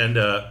 And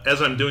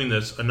as I'm doing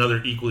this, another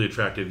equally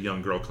attractive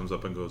young girl comes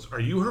up and goes, "Are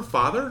you her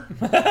father?"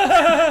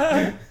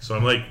 So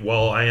I'm like,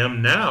 "Well, I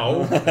am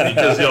now,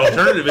 because the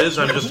alternative is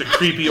I'm just a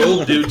creepy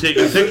old dude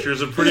taking pictures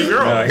of pretty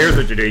girls." Here's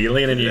what you do. You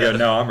lean in and you go,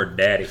 "No, I'm her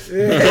daddy." So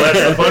that's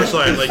the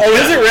punchline. Like, Oh,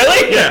 is it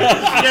really?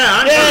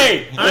 Yeah,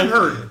 Yay! I'm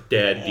her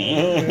daddy.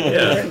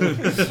 Yeah,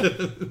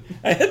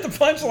 I hit the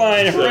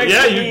punchline. so, Right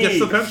yeah, to you me. get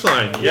the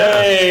punchline.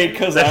 Yeah, Yay,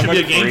 because That I'm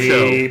should a be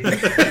a game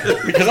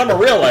creep. Because I'm a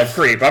real life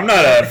creep. I'm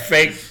not a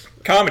fake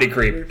comedy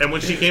creep. And when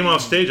she came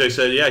off stage, I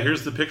said, "Yeah,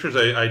 here's the pictures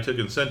I took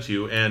and sent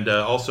you, and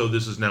also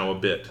this is now a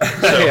bit."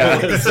 So,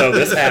 Yeah, so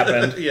this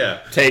happened. yeah,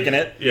 Taking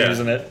it, yeah,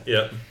 using it.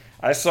 Yeah.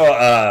 I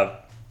saw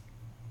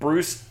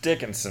Bruce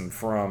Dickinson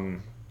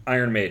from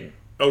Iron Maiden.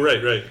 Oh,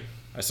 right.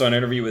 I saw an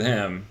interview with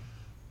him,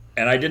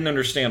 and I didn't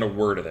understand a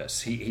word of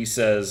this. He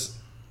says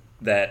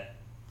that,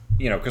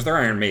 because they're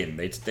Iron Maiden,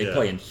 they Yeah.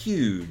 play in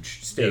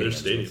huge Yeah, they're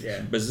stadiums with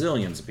stadiums.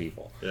 bazillions of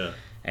people. Yeah.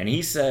 And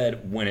he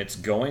said when it's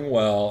going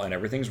well and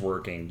everything's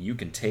working, you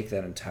can take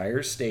that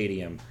entire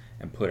stadium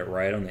and put it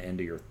right on the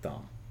end of your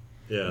thumb.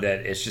 Yeah.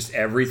 That it's just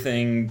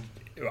everything.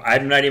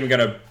 I'm not even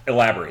going to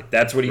elaborate.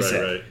 That's what he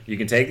said. Right. You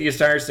can take the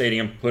entire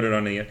stadium, put it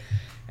on the.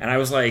 And I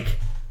was like,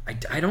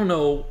 I don't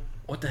know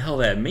what the hell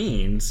that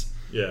means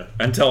Yeah.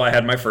 until I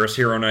had my first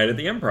Hero Night at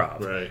the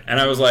Improv. Right. And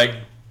I was like,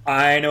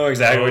 I know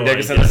exactly what I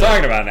Dickinson get is it.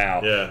 talking about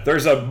now. Yeah.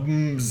 There's a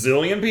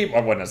zillion people.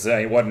 I wouldn't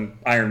say it wasn't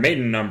Iron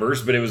Maiden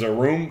numbers, but it was a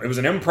room. It was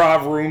an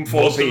improv room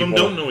full Most of of people. them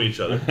don't know each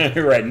other.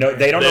 Right? No,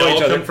 they don't They know all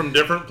each other. come from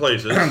different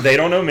places, They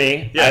don't know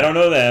me. Yeah. I don't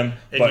know them.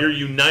 and but, you're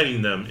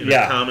uniting them in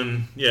Yeah. a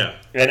common. Yeah,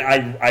 and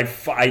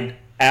I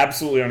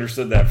absolutely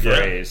understood that Yeah.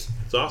 phrase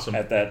it's awesome.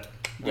 at that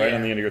right Yeah.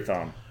 on the end of your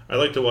thumb. I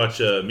like to watch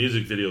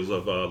music videos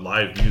of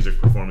live music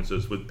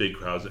performances with big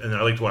crowds, and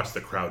I like to watch the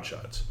crowd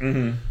shots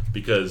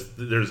because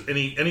there's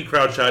any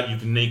crowd shot you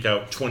can make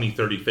out 20,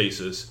 30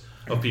 faces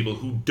of people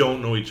who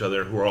don't know each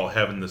other who are all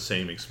having the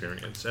same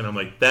experience, and I'm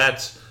like,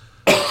 that's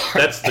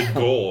the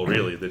goal,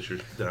 really. That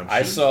I'm I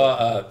shooting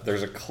saw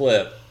there's a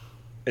clip.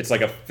 It's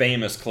like a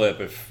famous clip.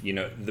 If you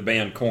know the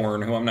band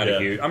Korn, who I'm not Yeah.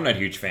 a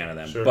huge fan of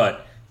them, Sure.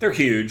 but they're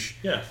huge.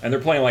 Yeah. And they're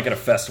playing like at a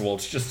festival.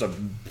 It's just a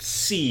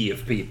sea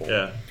of people. for.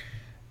 Yeah,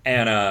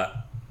 And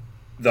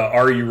the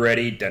 "Are You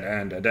Ready?"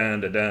 Da-dun,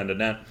 da-dun, da-dun,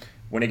 da-dun.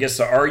 When it gets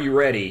to "Are You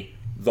Ready?"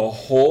 the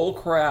whole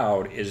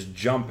crowd is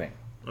jumping.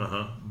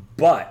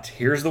 But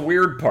here's the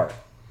weird part: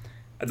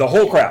 the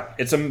whole crowd.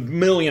 It's a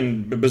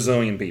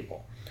bazillion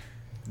people.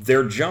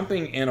 They're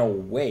jumping in a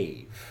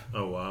wave.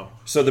 oh wow,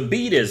 So the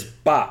beat is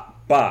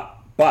bop,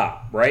 bop,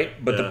 bop,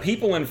 right? But the Yeah.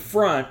 people in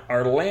front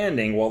are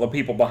landing while the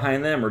people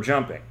behind them are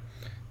jumping.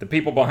 The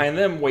people behind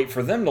them wait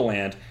for them to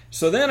land.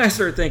 So then I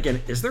started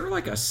thinking, is there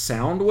like a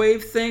sound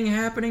wave thing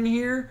happening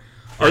here?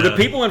 Are the Yeah.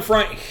 people in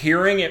front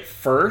hearing it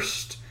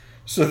first?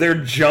 So they're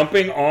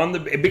jumping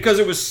on because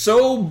it was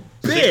so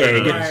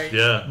big. Right.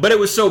 Yeah. But it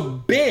was so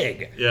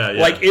big. Yeah,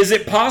 yeah. Like, is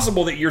it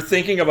possible that you're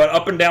thinking about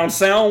up and down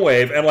sound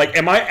wave and like,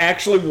 am I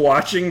actually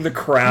watching the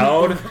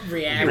crowd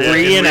React. reenact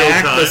In real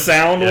the time.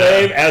 sound Yeah.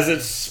 wave as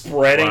it's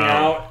spreading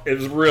Wow. out? It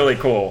was really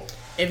cool.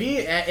 If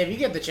you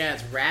get the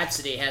chance,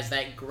 Rhapsody has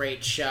that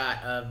great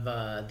shot of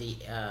the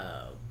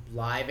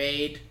Live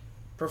Aid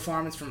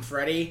performance from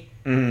Freddie,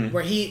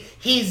 where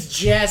he's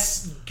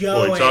just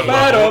going. Talk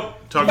Bad about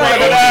up. talk Bad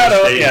about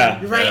up. the Yeah.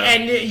 stadium. Right,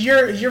 and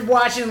you're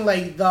watching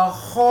like the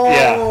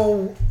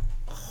whole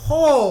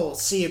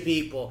sea of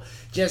people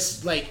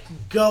just like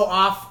go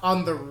off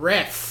on the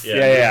riff.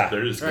 Yeah.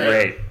 There's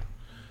Great.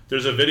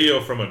 There's a video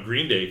from a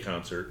Green Day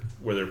concert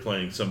where they're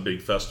playing some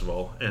big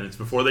festival, and it's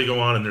before they go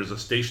on, and there's a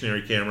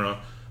stationary camera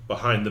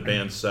behind the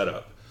band's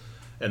setup,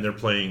 and they're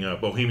playing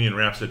Bohemian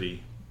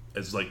Rhapsody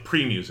as like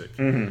pre-music,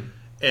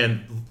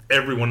 and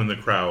everyone in the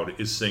crowd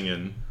is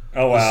singing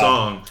Oh, the wow.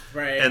 song,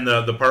 Right. and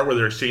the part where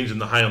they're exchanging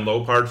the high and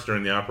low parts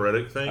during the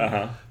operatic thing.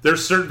 Uh-huh.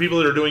 There's certain people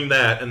that are doing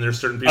that, and there's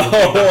certain people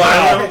Oh, doing the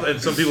high wow. and low,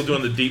 and some people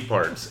doing the deep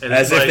parts. And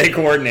As it's if like, they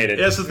coordinated.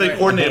 Yes, if they Right.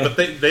 coordinate, but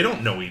they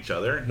don't know each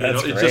other. You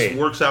That's know, it great. just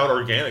works out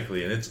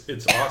organically, and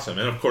it's awesome.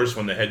 And of course,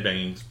 when the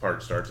headbanging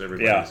part starts,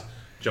 everybody's Yeah.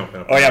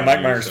 jumping up. Oh yeah, and Mike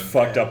down Myers and-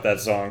 fucked up that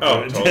song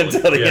Oh, totally.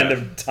 until the Yeah. end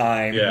of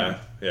time. Yeah.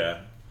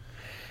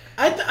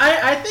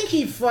 I think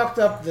he fucked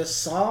up the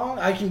song.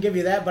 I can give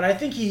you that, but I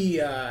think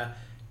he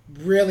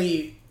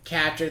really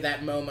captured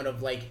that moment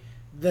of like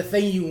the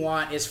thing you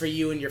want is for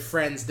you and your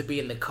friends to be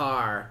in the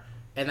car,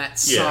 and that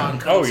song Yeah.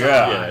 comes Oh,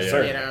 yeah. on. Yeah, You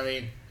certainly. know what I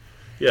mean?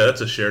 Yeah,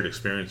 that's a shared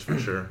experience for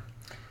sure.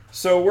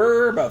 So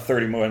we're about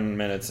 31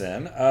 minutes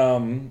in.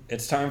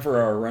 It's time for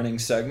our running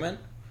segment,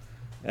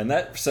 and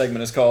that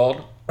segment is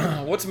called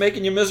 "What's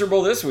Making You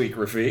Miserable This Week,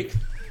 Rafiq?"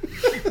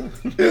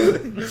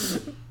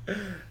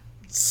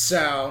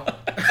 So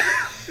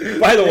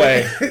By the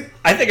way,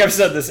 I think I've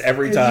said this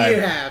every time. You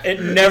have.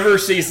 It never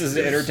ceases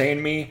to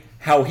entertain me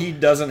how he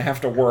doesn't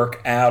have to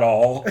work at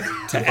all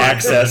to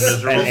access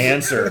and Miserable.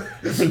 answer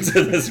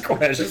to this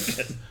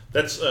question.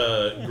 That's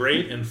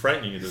great and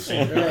frightening at the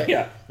same time. Right.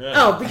 Yeah.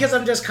 Oh, because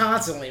I'm just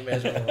constantly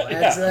miserable.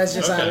 That's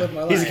just how I Okay. live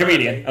my life. He's a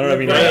comedian. I don't know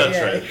if you know Yeah, that.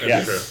 that's right. Yeah.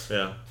 That's true.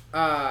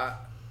 Yeah.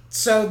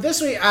 So this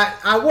week,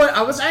 I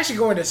was actually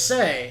going to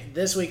say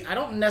this week, I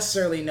don't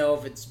necessarily know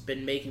if it's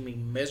been making me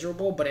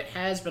miserable, but it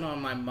has been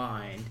on my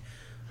mind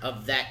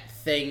of that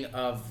thing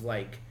of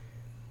like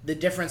the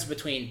difference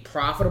between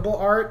profitable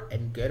art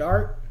and good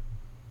art.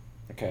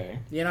 Okay.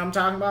 You know what I'm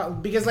talking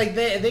about? Because like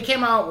they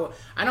came out.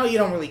 I know you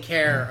don't really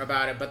care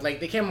about it, but like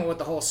they came out with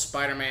the whole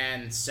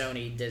Spider-Man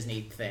Sony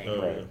Disney thing,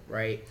 Oh, yeah.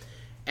 right?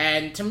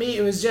 And to me,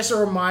 it was just a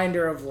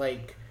reminder of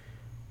like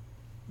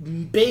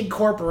big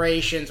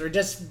corporations or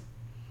just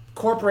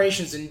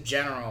corporations in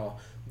general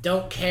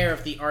don't care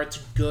if the art's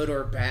good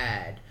or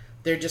bad.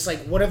 They're just like,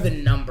 what are the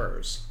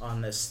numbers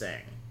on this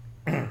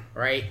thing,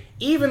 right?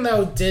 Even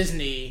though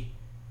Disney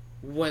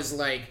was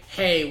like,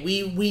 hey,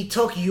 we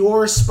took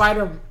your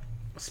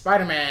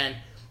Spider-Man,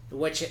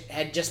 which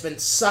had just been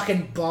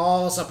sucking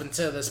balls up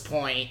until this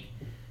point,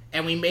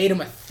 and we made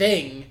him a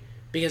thing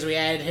because we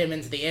added him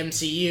into the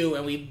MCU,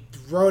 and we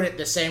wrote it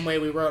the same way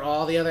we wrote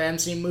all the other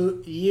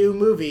MCU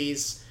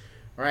movies,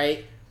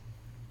 right?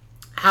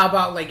 How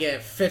about like a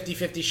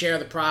 50-50 share of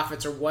the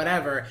profits or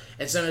whatever?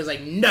 And somebody's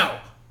like, no,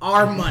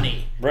 our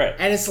money. Right.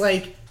 And it's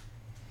like...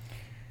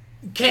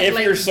 If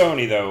like, you're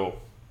Sony, though,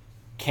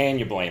 can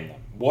you blame them?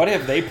 What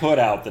have they put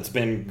out that's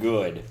been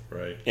good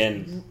Right.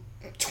 in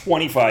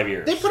 25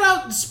 years? they put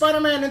out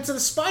Spider-Man Into the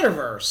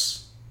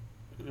Spider-Verse.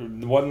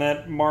 Wasn't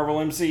that Marvel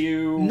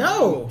MCU?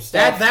 No,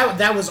 stuff?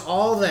 that was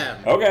all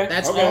them. Okay,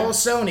 that's okay. all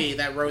Sony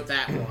that wrote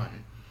that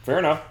one, Fair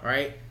enough.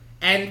 right?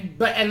 And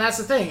that's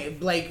the thing.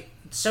 Like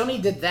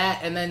Sony did that,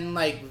 and then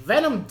like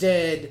Venom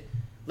did,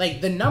 like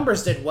the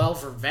numbers did well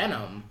for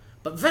Venom,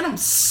 but Venom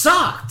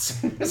sucked.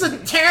 It's a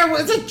terrible,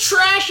 it's a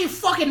trashy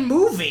fucking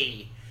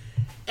movie,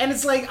 and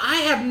it's like I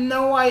have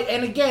no idea.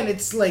 And again,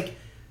 it's like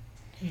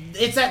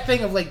it's that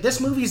thing of like this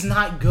movie's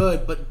not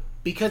good, but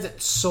because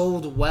it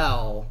sold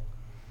well.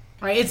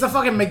 Right, it's the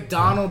fucking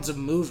McDonald's of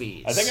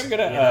movies. I think I'm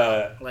going you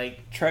know? to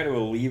like try to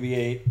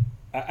alleviate.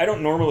 I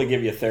don't normally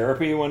give you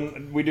therapy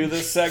when we do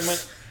this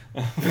segment,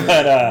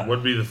 but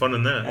What'd be the fun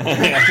in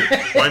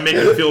that? Why make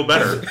it feel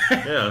better?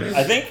 Yeah.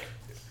 I think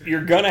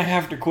you're going to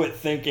have to quit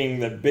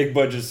thinking that big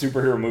budget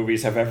superhero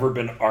movies have ever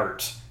been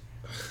art.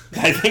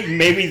 I think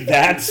maybe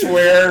that's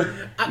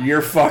where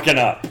you're fucking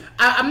up.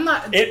 I'm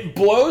not. It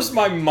blows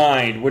my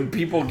mind when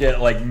people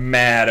get like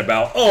mad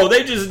about, oh,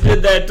 they just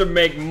did that to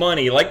make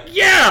money. Like,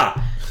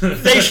 yeah,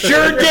 they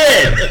sure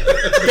did.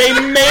 They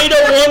made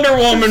a Wonder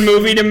Woman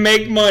movie to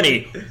make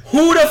money.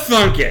 Who'da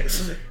thunk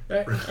it?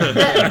 but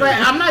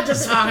I'm not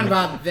just talking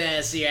about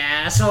this, you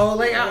asshole.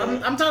 Like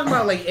I'm talking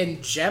about like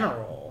in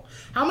general.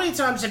 How many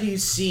times have you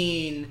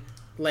seen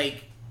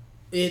like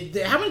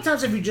how many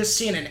times have you just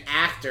seen an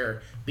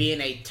actor be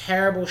in a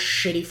terrible,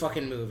 shitty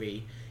fucking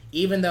movie,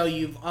 even though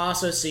you've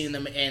also seen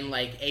them in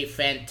like a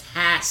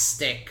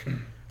fantastic,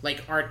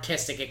 like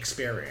artistic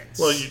experience?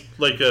 Well,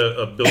 like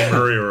a Bill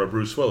Murray or a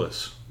Bruce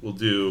Willis. will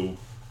do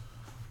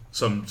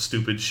some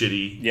stupid,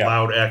 shitty, Yeah.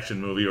 loud action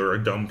movie or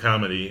a dumb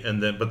comedy,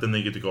 but then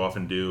they get to go off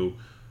and do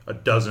a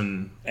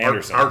dozen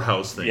Anderson. art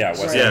house things. Yeah,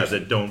 Wes Anderson.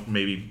 that don't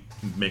maybe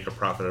make a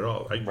profit at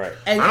all. Right.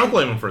 I don't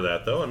blame them for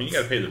that, though. I mean, you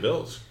got to pay the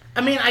bills.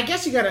 I mean, I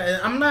guess you gotta.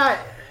 I'm not.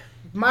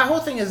 My whole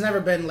thing has never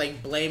been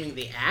like blaming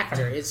the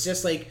actor. It's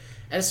just like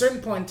at a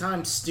certain point in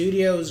time,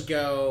 studios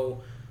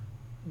go,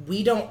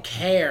 we don't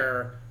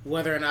care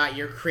whether or not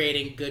you're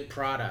creating good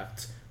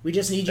product. We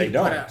just need you They to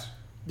put don't. out.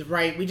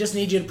 Right, we just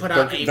need you to put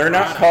out a They're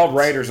not product. called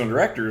writers and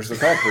directors. They're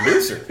called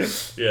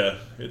producers. Yeah,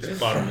 it's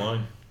bottom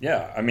line.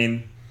 Yeah, I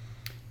mean,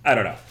 I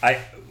don't know.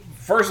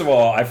 First of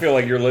all, I feel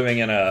like you're living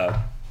in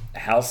a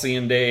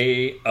halcyon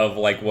day of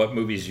like what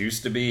movies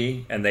used to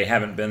be, and they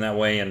haven't been that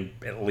way in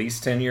at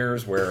least 10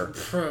 years. Where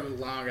For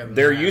longer than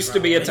there that, used to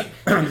be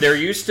there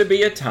used to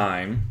be a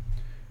time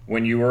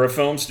when you were a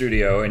film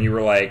studio and you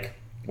were like,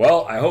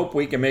 well, I hope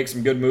we can make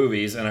some good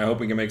movies and I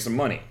hope we can make some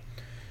money.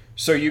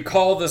 So you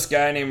call this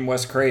guy named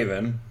Wes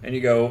Craven and you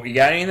go, you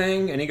got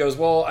anything? And he goes,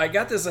 well, I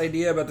got this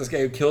idea about this guy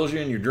who kills you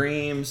in your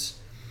dreams.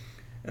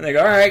 And they go,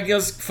 all right,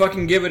 let's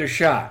fucking give it a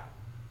shot.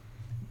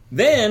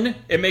 Then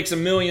it makes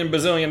 $1 million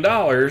bazillion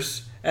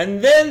dollars,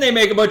 and then they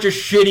make a bunch of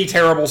shitty,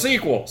 terrible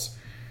sequels.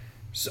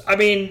 So, I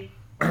mean,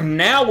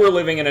 now we're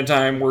living in a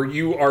time where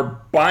you are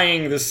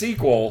buying the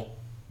sequel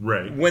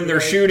Right. when they're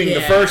Right, shooting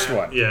the yeah. first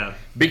one. Yeah.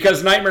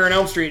 Because Nightmare on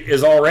Elm Street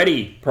is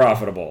already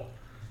profitable.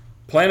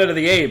 Planet of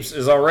the Apes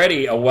is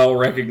already a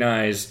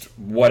well-recognized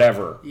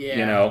whatever, Yeah.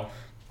 you know?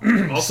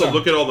 Also,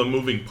 look at all the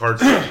moving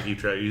parts that you keep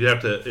track.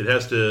 It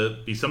has to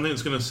be something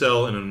that's going to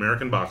sell in an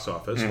American box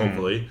office, Mm-hmm.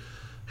 hopefully.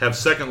 Have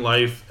second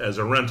life as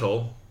a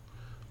rental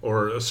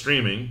or a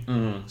streaming.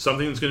 Mm-hmm.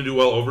 Something that's going to do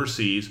well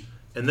overseas.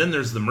 And then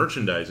there's the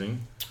merchandising.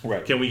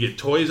 Right. Can we get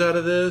toys out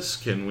of this?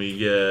 Can we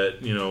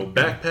get,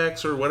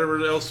 backpacks or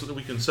whatever else that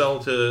we can sell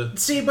to...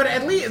 See, but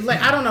at least,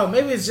 like, I don't know,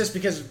 maybe it's just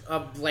because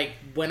of, like,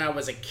 when I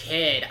was a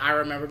kid, I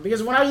remember,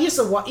 because when I used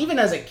to even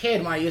as a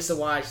kid, when I used to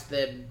watch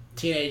the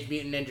Teenage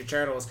Mutant Ninja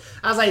Turtles,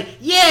 I was like,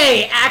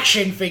 yay,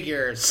 action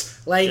figures!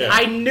 Like, Yeah.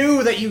 I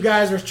knew that you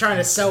guys were trying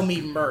to sell me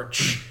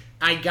merch.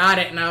 I got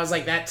it, and I was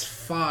like, that's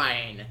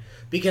fine.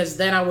 Because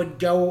then I would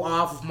go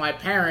off with my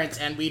parents,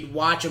 and we'd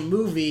watch a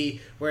movie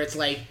where it's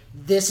like,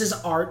 this is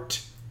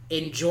art,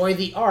 enjoy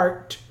the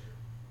art,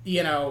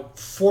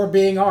 for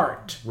being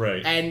art.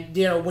 Right. And,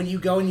 when you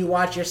go and you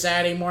watch your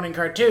Saturday morning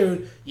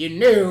cartoon, you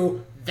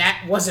knew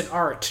that wasn't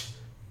art.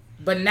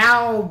 But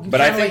now, But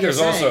I kinda think like there's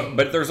you're also, saying-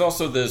 but there's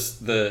also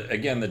the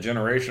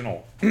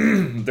generational.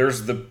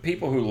 There's the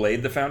people who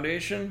laid the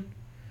foundation,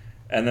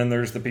 and then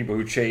there's the people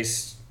who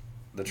chase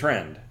the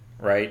trend,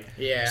 right?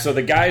 Yeah. So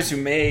the guys who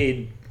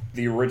made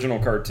the original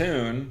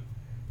cartoon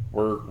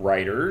were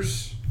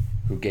writers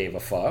who gave a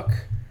fuck,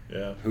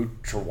 Yeah. who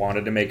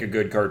wanted to make a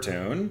good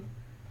cartoon,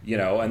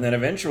 and then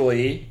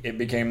eventually it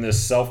became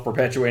this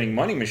self-perpetuating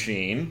money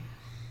machine,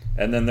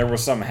 and then there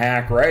was some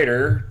hack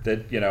writer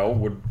that,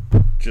 would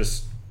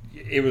just...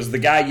 It was the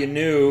guy you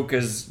knew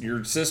because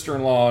your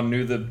sister-in-law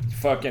knew the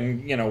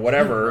fucking,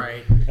 whatever.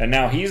 Right. And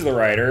now he's the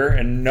writer,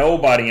 and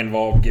nobody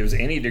involved gives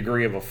any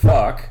degree of a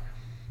fuck.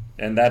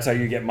 And that's how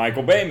you get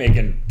Michael Bay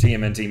making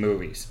TMNT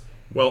movies.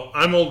 Well,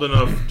 I'm old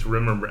enough to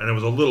remember, and I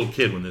was a little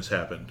kid when this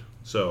happened.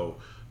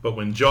 But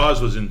when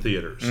Jaws was in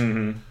theaters,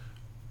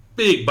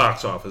 big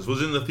box office,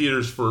 was in the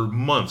theaters for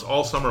months,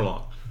 all summer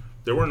long.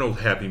 There were no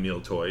Happy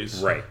Meal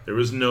toys. Right. There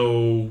was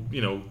no,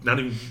 not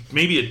even,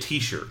 maybe a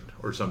T-shirt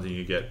or something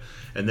you get.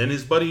 And then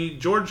his buddy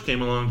George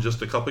came along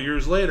just a couple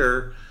years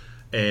later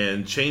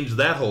and changed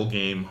that whole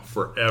game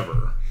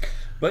forever.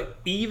 But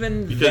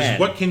even Because then...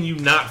 what can you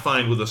not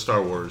find with a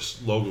Star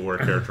Wars logo or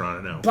character on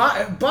it now?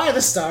 Buy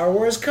the Star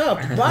Wars cup.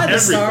 Buy the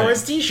Star Everything.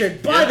 Wars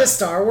T-shirt. Buy Yeah. the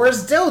Star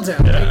Wars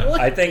dildo. Yeah. Like,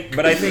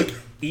 what? I think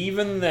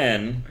even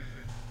then,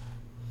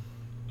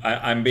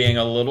 I'm being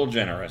a little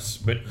generous,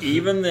 but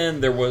even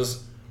then there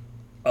was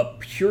a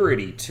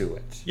purity to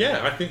it.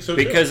 Yeah, I think so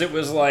too. Because it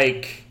was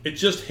like, it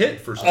just hit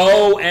for some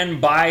oh,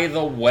 and by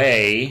the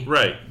way,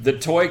 Right, the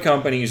toy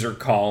companies are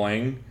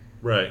calling.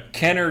 right.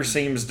 Kenner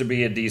seems to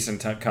be a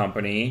decent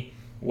company.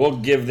 We'll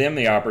give them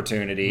the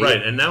opportunity.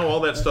 Right, and now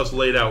all that stuff's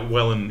laid out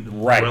well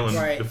and Right.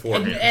 Right.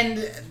 beforehand. And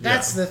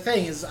that's the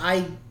thing is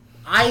I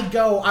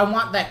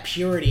want that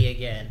purity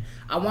again.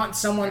 I want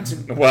someone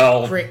to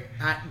Well-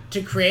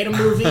 create a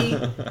movie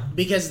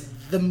because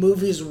the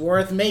movie's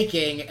worth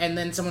making, and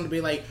then someone to be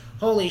like,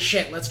 holy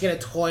shit, let's get a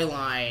toy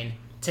line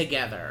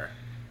together.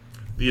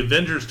 The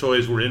Avengers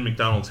toys were in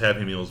McDonald's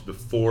Happy Meals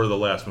before the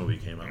last movie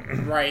came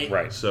out. Right.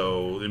 Right.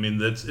 So, I mean,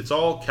 it's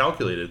all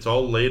calculated. It's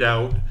all laid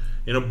out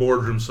in a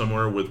boardroom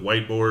somewhere with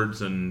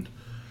whiteboards and...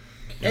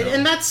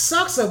 And that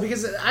sucks though,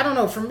 because I don't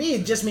know, for me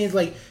it just means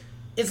like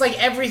it's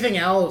like everything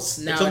else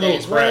a little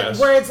nowadays crass.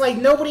 where it's like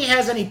nobody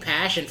has any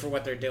passion for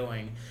what they're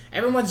doing.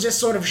 Everyone's just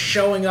sort of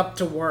showing up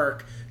to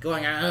work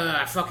going,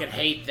 I fucking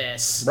hate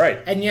this. Right.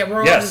 And yet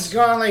we're all Yes. just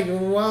going like,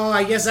 well,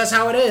 I guess that's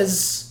how it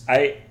is.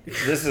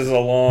 This is a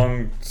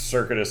long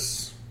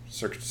circuitous.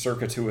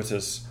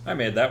 I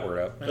made that word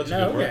up. That's a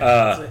No, good word.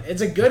 yeah,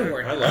 it's a good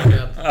word. I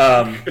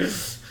like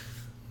it.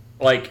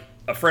 Like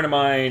a friend of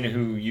mine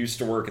who used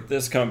to work at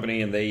this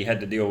company, and they had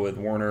to deal with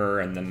Warner,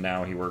 and then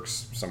now he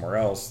works somewhere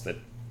else,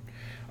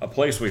 a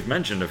place we've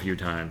mentioned a few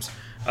times.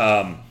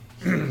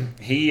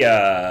 He,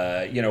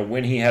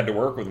 when he had to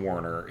work with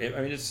Warner,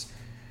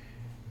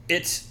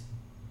 it's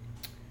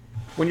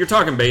when you're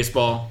talking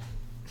baseball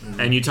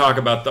and you talk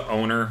about the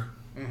owner,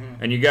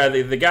 and you got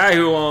the guy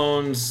who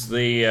owns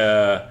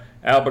the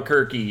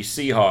Albuquerque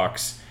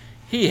Seahawks,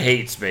 he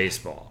hates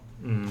baseball.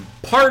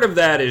 Part of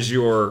that is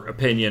your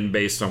opinion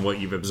based on what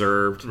you've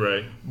observed.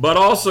 Right. But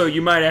also, you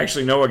might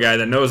actually know a guy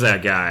that knows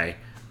that guy.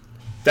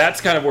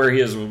 That's kind of where he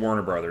is with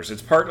Warner Brothers.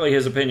 It's partly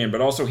his opinion, but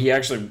also he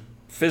actually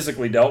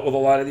physically dealt with a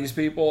lot of these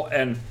people.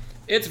 And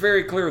it's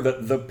very clear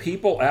that the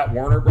people at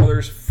Warner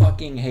Brothers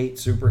fucking hate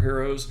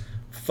superheroes,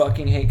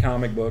 fucking hate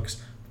comic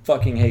books,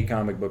 fucking hate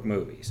comic book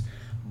movies.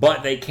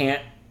 But they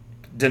can't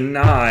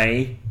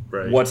deny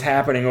what's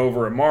happening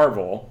over at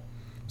Marvel.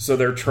 So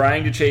they're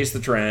trying to chase the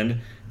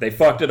trend. They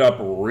fucked it up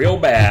real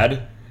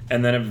bad,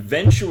 and then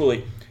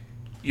eventually,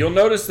 you'll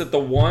notice that the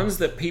ones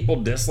that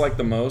people dislike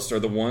the most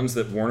are the ones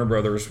that Warner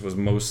Brothers was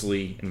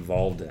mostly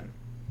involved in.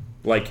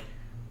 Like,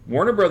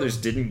 Warner Brothers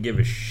didn't give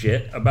a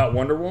shit about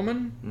Wonder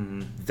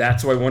Woman.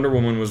 That's why Wonder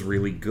Woman was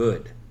really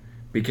good,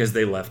 because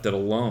they left it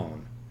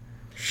alone.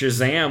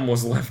 Shazam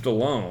was left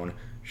alone.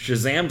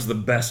 Shazam's the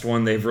best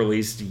one they've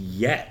released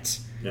yet.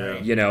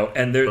 Yeah.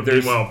 And but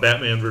meanwhile,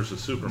 Batman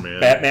versus Superman.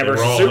 Batman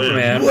versus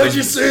Superman. Why'd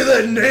you say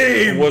that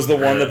name? Was the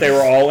one that they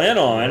were all in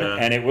on,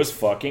 and it was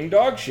fucking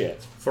dog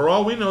shit. For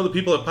all we know, the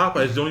people at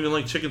Popeyes don't even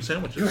like chicken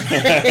sandwiches. Wouldn't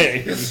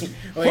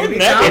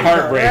that be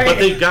heartbreaking? But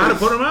they got to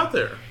put them out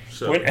there.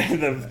 So.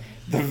 The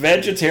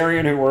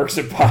vegetarian who works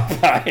at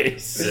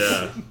Popeyes.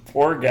 Yeah.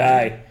 Poor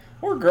guy.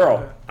 Poor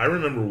girl. I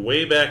remember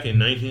way back in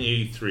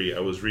 1983, I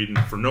was reading,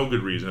 for no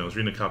good reason, I was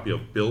reading a copy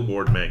of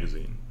Billboard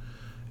magazine.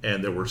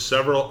 And there were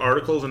several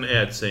articles and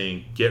ads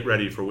saying, get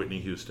ready for Whitney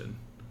Houston.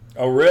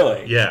 Oh,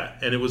 really? Yeah.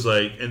 And it was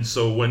like, and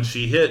so when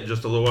she hit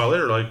just a little while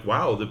later, like,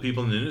 wow, the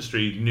people in the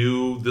industry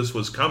knew this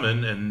was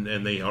coming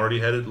and they already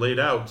had it laid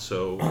out.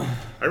 So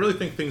I really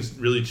think things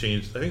really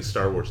changed. I think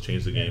Star Wars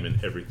changed the game in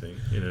everything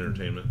in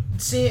entertainment.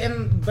 See,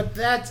 but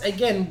that's,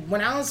 again, when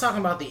Alan's talking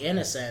about the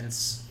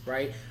innocence,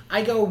 right,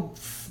 I go,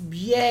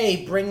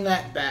 yay, bring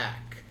that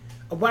back.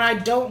 What I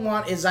don't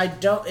want is I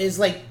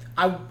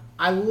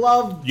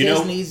love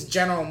Disney's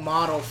general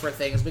model for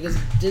things, because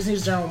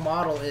Disney's general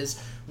model is,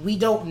 we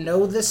don't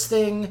know this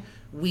thing,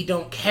 we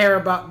don't care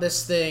about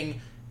this thing.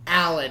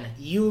 Alan,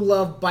 you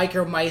love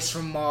biker mice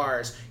from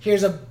Mars.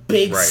 Here's a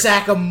big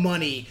sack of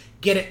money.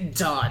 Get it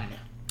done.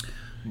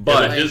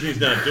 But Disney's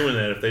not doing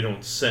that if they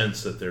don't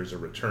sense that there's a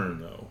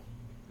return, though.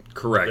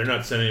 Correct. They're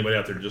not sending anybody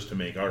out there just to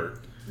make art.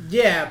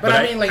 Yeah, but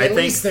I mean, at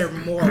least they're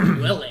more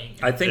willing.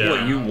 I think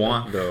what you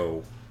want,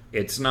 though,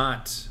 it's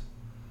not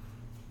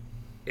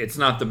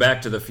the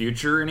Back to the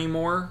Future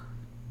anymore.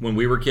 When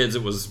we were kids,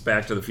 it was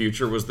Back to the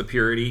Future was the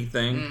purity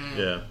thing.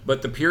 Yeah.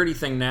 But the purity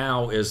thing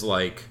now is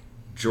like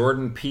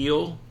Jordan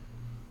Peele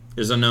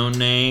is a known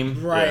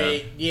name.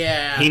 Right,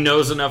 yeah. He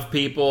knows enough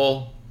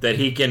people that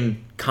he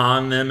can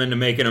con them into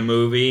making a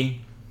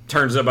movie.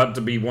 Turns out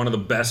to be one of the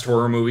best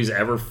horror movies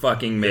ever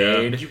fucking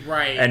made. Yeah.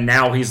 Right. And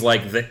now he's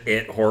like the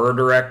It horror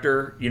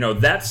director.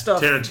 That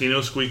stuff.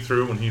 Tarantino squeaked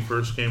through when he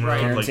first came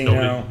around.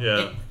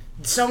 Tarantino.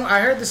 I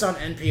heard this on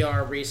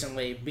NPR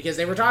recently, because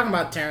they were talking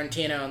about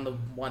Tarantino and the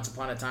Once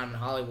Upon a Time in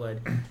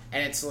Hollywood, and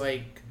it's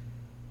like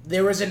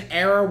there was an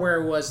era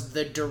where it was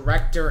the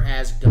director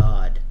as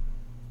God.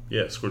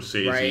 Yeah,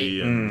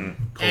 Scorsese and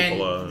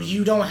Coppola. And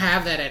you don't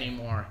have that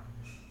anymore.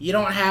 You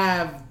don't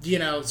have,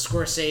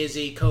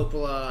 Scorsese,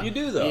 Coppola. You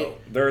do, though.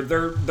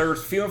 They're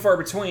few and far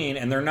between,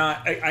 and they're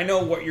not. I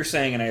know what you're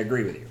saying, and I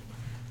agree with you.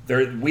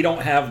 We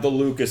don't have the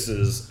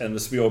Lucases and the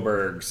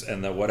Spielbergs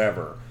and the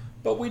whatever.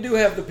 But we do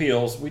have the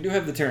Peels, we do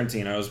have the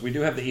Tarantinos, we do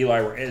have the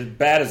Eli, as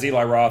bad as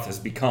Eli Roth has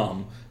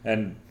become,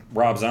 and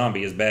Rob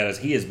Zombie as bad as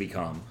he has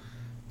become.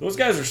 Those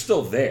guys are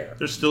still there.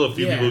 There's still a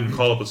few people who can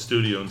call up a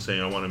studio and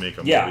say, I want to make a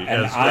movie,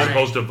 and as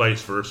opposed to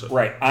vice versa.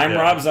 Right. I'm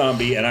Rob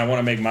Zombie, and I want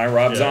to make my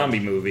Rob Zombie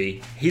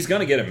movie. He's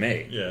going to get it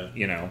made. Yeah.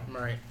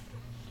 Right.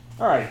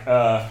 All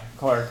right,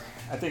 Clark,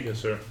 I think... Yes,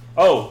 sir.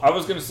 Oh, I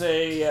was going to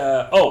say...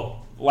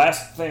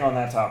 last thing on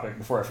that topic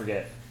before I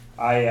forget.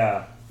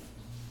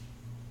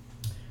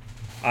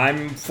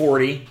 I'm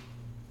 40.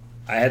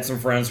 I had some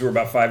friends who were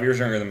about 5 years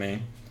younger than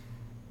me.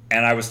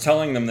 And I was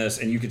telling them this,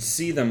 and you could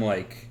see them,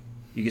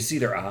 you could see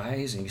their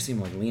eyes, and you could see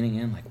them, leaning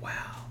in,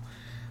 wow.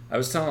 I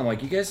was telling them,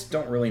 you guys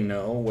don't really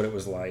know what it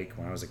was like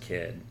when I was a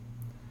kid.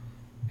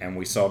 And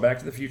we saw Back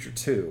to the Future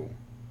 2.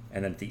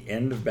 And then at the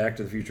end of Back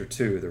to the Future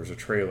 2, there was a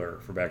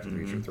trailer for Back to the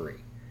Future 3.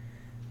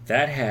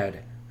 That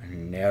had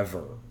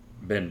never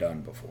been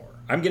done before.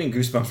 I'm getting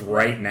goosebumps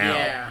right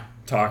now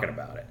talking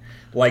about it.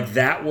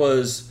 That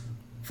was...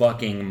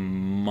 fucking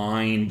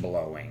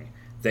mind-blowing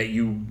that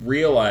you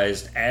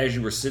realized as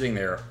you were sitting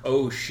there,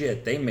 oh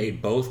shit, they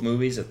made both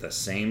movies at the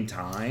same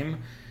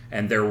time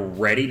and they're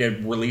ready to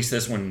release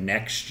this one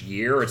next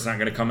year. It's not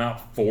going to come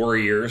out 4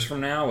 years from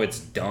now. It's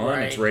done.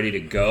 Right. It's ready to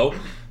go.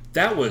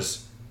 That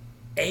was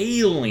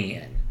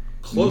alien.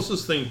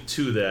 Closest thing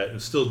to that,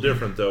 and still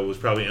different though, was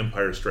probably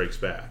Empire Strikes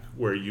Back,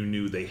 where you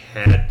knew they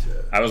had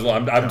to.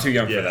 I'm too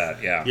young for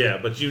that. Yeah. Yeah,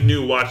 but you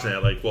knew watching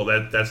that, like, well,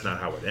 that's not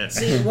how it ends.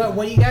 See,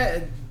 what you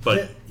got?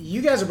 But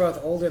you guys are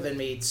both older than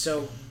me,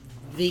 so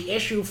the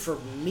issue for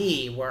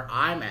me where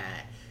I'm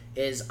at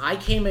is I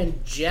came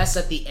in just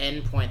at the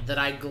end point that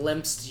I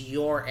glimpsed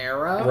your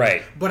era,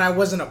 Right. But I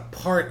wasn't a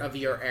part of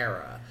your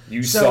era.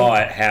 You saw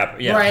it happen.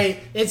 Yeah. Right.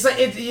 It's like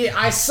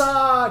I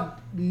saw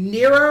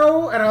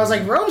Nero, and I was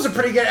like, Rome's a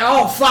pretty good.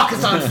 Oh fuck,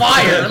 it's on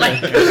fire!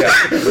 Like,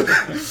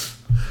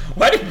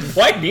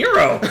 Why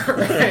Nero?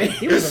 right.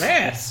 He was an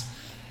ass.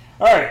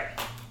 All right,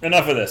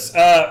 enough of this.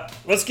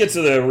 Let's get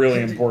to the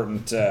really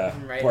important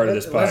part of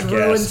this podcast. Let's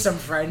ruin some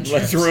friendships.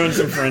 Let's ruin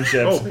some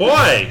friendships. oh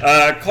boy,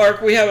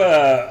 Clark, we have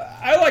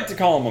I like to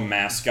call him a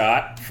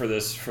mascot for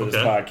this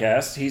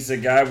podcast. He's a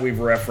guy we've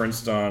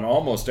referenced on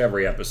almost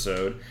every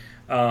episode.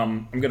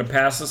 I'm going to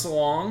pass this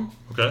along.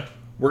 okay.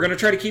 We're going to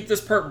try to keep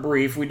this part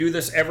brief. We do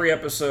this every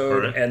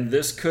episode, Right. and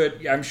this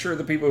could, I'm sure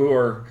the people who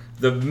are,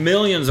 the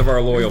millions of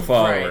our loyal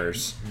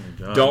followers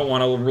don't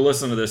want to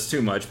listen to this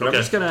too much, but I'm Okay.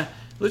 just going to,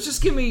 let's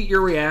just give me your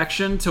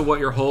reaction to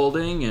what you're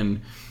holding, and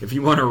if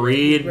you want to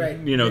read,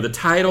 Right. the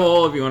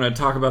title, if you want to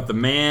talk about the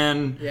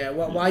man. Yeah,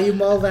 well, while you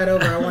mull that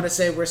over, I want to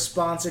say we're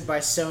sponsored by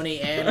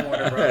Sony and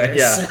Warner Brothers.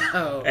 Yeah.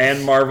 So,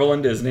 And Marvel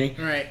and Disney.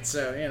 right,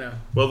 so,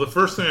 Well, the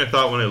first thing I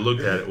thought when I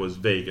looked at it was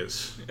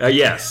Vegas.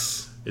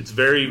 Yes. It's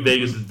very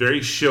Vegas. It's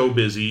very show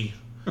busy.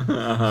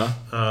 Uh-huh.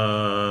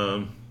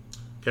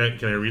 Can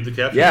I read the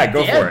caption? Yeah,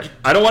 go Yeah. for it.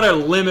 I don't want to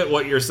limit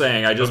what you're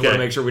saying. I just want Okay. to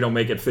make sure we don't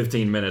make it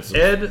 15 minutes.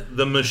 Ed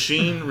the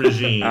Machine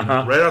Regime.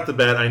 Uh-huh. Right off the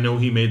bat, I know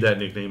he made that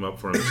nickname up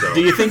for himself.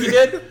 Do you think he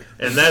did?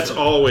 And that's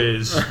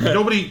always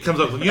nobody comes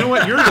up with, you know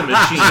what, you're the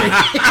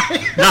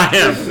machine. Not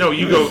him. No,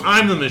 you go,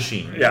 I'm the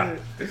machine. Yeah.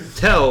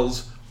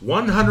 Tells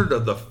 100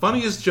 of the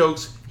funniest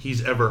jokes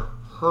he's ever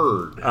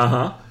heard.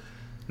 Uh-huh.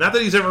 Not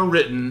that he's ever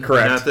written.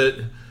 Correct. Not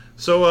that.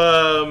 So,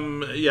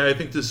 yeah, I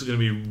think this is going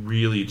to be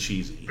really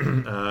cheesy.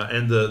 And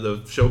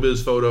the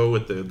showbiz photo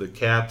with the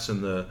caps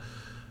and the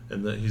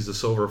he's the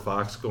silver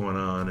fox going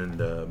on,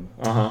 and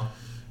Uh-huh.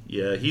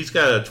 yeah, he's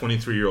got a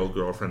 23-year-old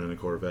girlfriend in a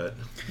Corvette.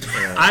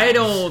 I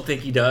don't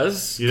think he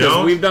does. You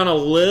don't? We've done a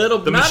little...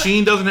 The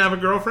machine doesn't have a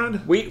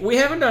girlfriend? We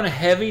haven't done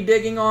heavy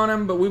digging on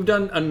him, but we've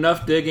done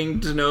enough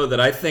digging to know that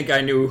I think I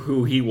knew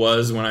who he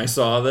was when I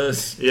saw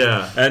this.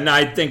 Yeah. And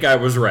I think I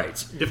was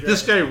right. If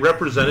this guy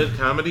represented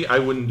comedy, I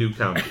wouldn't do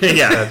comedy.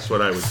 Yeah. That's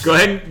what I would say.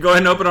 Go ahead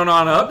and open it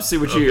on up. See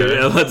what you...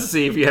 Okay. let's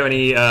see if you have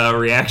any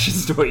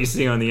reactions to what you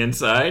see on the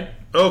inside.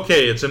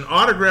 Okay, it's an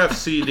autographed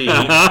CD.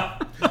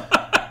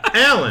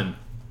 Alan,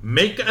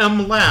 make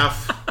em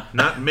laugh.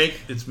 Not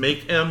make, it's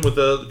make em with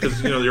a,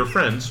 because, they're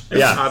friends.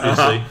 Yeah,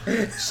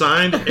 Obviously.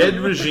 Signed, Ed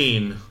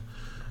Regine.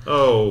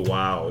 Oh,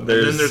 wow. And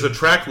then there's a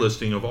track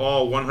listing of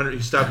all 100. He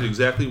stopped at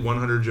exactly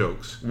 100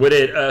 jokes. Would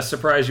it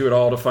surprise you at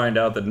all to find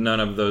out that none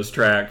of those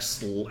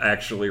tracks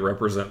actually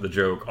represent the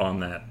joke on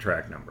that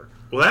track number?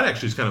 Well, that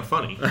actually is kind of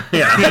funny.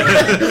 Yeah.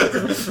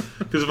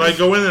 Because if I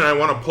go in and I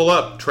want to pull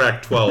up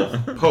track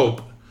 12,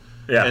 Pope,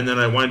 Yeah. and then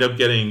I wind up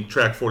getting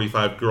track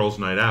 45, Girls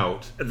Night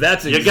Out.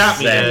 That's You got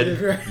me,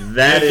 Ed.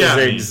 That You is got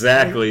me.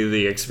 exactly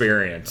the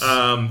experience.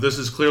 This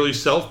is clearly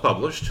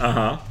self-published.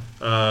 Uh-huh.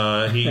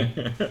 He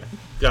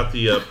got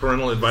the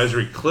parental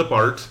advisory clip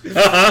art.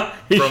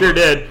 He sure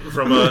did.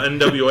 From a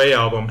NWA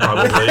album,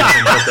 probably. You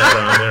can put that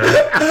on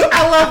there.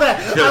 I love that.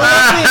 I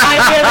love the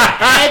idea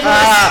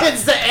that Ed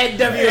listens to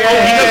NWA.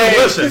 Oh, he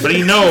doesn't listen, but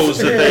he knows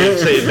that they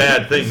say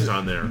bad things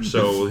on there.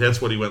 So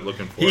that's what he went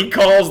looking for. He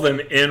calls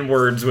them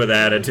N-words with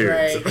attitudes.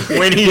 Right.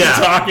 When he's Yeah.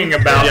 talking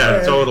about Yeah,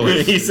 them,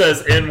 totally. he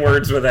says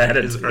N-words with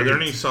attitudes. Are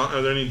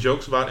there any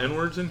jokes about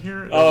N-words in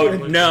here? Oh,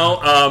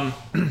 no.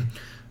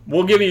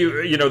 We'll give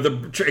you,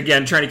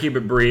 again, trying to keep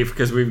it brief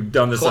because we've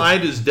done this.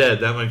 Clyde is dead.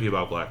 That might be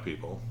about black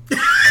people.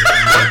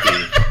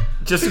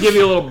 Just to give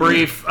you a little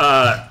brief,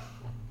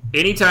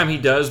 anytime he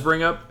does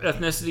bring up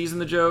ethnicities in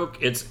the joke,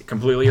 it's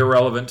completely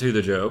irrelevant to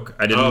the joke.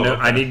 I didn't know.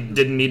 Okay. I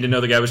didn't need to know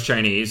the guy was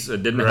Chinese.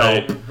 It didn't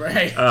Right. help.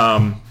 Right.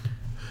 So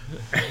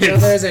So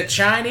there's a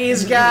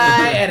Chinese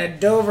guy and a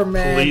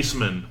Doberman.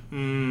 Policeman.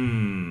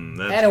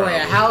 That's Anyway, a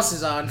probably- house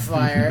is on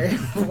fire.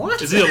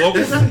 What? Is he a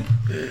local guy?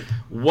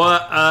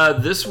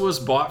 What? This was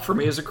bought for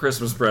me as a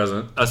Christmas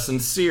present, a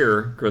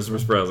sincere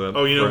Christmas present.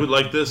 Oh, you know who'd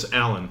like this?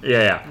 Alan.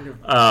 Yeah.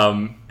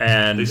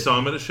 And They saw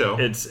him at a show.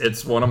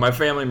 it's one of my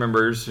family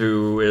members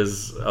who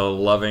is a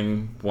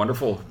loving,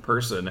 wonderful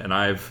person, and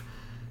I've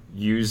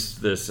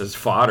used this as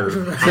fodder.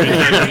 How many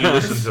times have you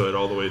listened to it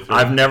all the way through?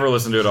 I've never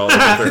listened to it all the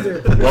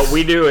way through. What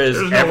we do is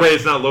There's no way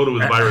it's not loaded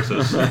with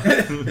viruses.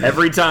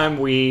 every time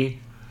we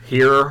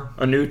hear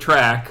a new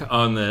track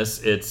on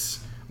this,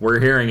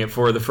 we're hearing it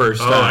for the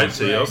first time. Oh, I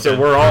see. Okay. So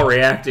we're all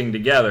reacting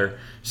together.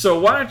 So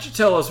why don't you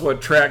tell us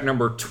what track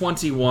number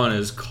 21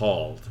 is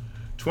called?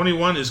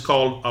 21 is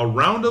called A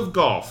Round of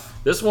Golf.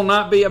 This will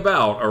not be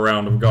about a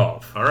round of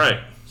golf. All right.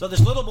 So this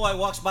little boy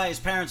walks by his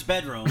parents'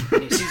 bedroom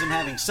and he sees him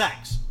having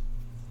sex.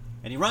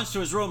 And he runs to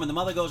his room and the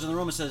mother goes in the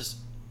room and says,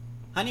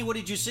 "Honey, what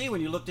did you see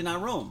when you looked in our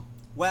room?"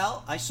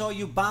 well, I saw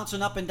you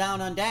bouncing up and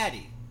down on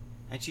Daddy.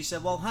 And she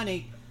said, well,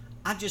 honey,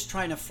 I'm just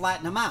trying to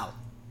flatten him out.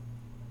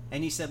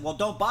 And he said, well,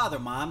 don't bother,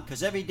 Mom,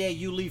 because every day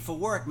you leave for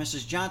work,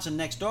 Mrs. Johnson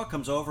next door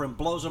comes over and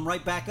blows him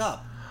right back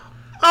up.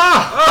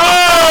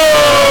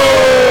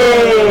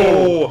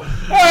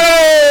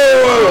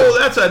 Oh,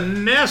 that's a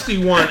nasty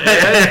one,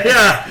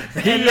 Ed.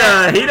 He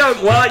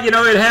don't. Well,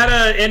 it had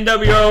a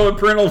NWO and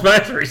Parental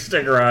Factory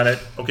sticker on it.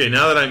 Okay,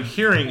 now that I'm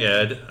hearing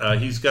Ed,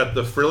 he's got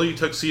the frilly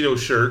tuxedo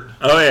shirt.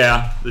 Oh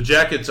yeah, the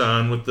jacket's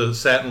on with the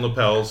satin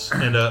lapels,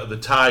 and the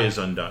tie is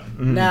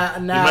undone. Now,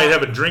 He might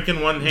have a drink in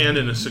one hand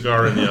and a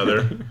cigar in the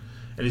other.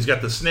 And he's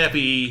got the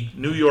snappy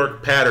New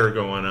York patter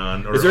going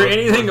on. Is there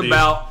anything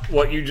about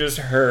what you just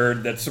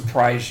heard that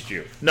surprised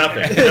you?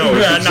 Nothing. No,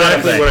 it's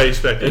exactly what I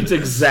expected. It's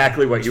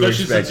exactly what you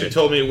expected. Especially since you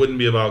told me it wouldn't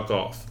be about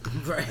golf.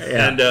 Right.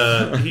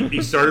 Yeah. And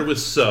he started with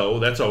so.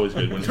 That's always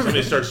good when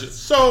somebody starts.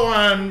 So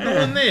I'm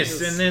doing this,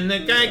 and then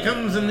the guy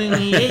comes and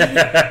then He's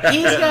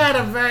got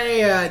a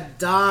very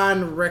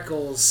Don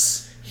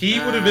Rickles. He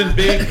would have been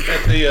big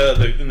at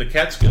in the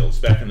Catskills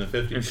back in the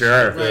 50s.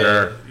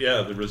 Sure.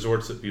 Yeah, the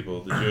resorts that the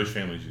Jewish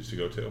families used to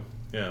go to.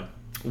 Yeah.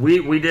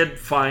 We did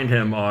find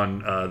him on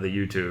the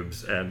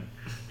YouTubes, and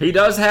he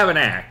does have an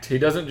act. He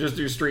doesn't just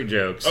do street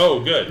jokes.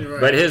 Oh, good.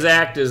 Right. But his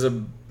act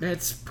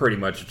it's pretty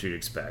much what you'd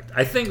expect.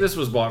 I think this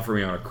was bought for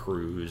me on a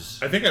cruise.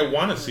 I think I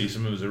want to see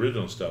some of his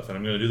original stuff, and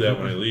I'm going to do that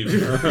when I leave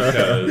here.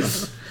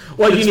 Because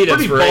well, you need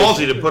pretty inspiration.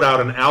 ballsy to put out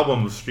an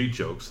album of street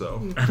jokes,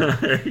 though.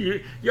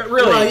 you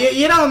really. Well,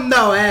 you don't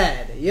know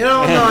Ed. You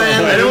don't know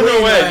Ed. I don't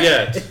know Ed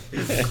yet.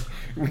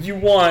 You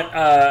want.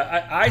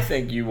 I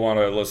think you want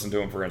to listen to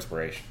him for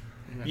inspiration.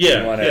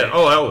 Yeah.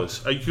 Oh,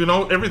 always.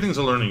 Everything's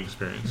a learning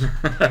experience.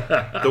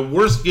 The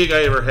worst gig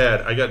I ever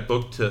had, I got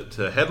booked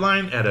to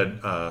headline at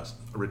a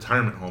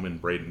retirement home in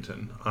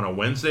Bradenton on a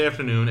Wednesday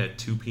afternoon at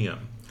 2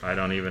 p.m. I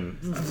don't even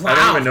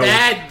Wow, know.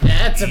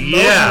 That's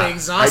emotionally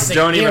exhausting.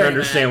 I don't even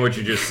understand what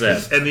you just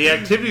said. And the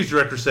activities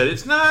director said,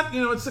 it's not,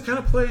 it's the kind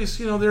of place,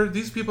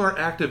 these people are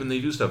active and they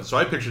do stuff. So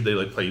I pictured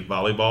they played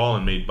volleyball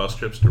and made bus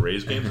trips to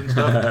Rays games and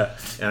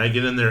stuff. And I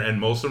get in there and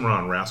most of them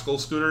are on rascal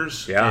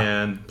scooters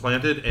and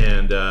planted,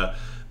 and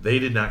they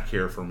did not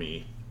care for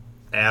me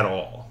at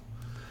all.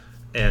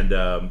 And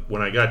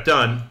when I got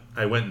done,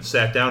 I went and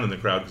sat down in the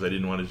crowd because I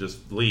didn't want to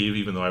just leave,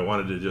 even though I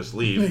wanted to just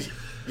leave.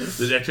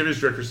 The activities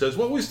director says,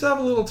 well, we still have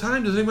a little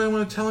time. Does anybody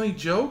want to tell any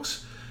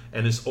jokes?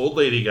 And this old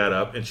lady got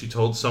up and she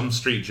told some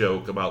street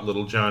joke about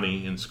little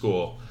Johnny in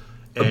school.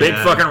 A big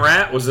fucking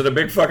rat? Was it a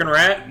big fucking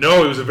rat?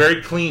 No, it was a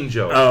very clean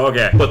joke. Oh,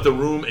 okay. But the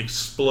room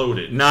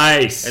exploded.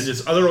 Nice. And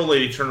this other old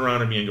lady turned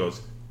around at me and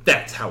goes,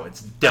 that's how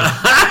it's done.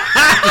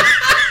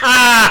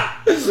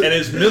 And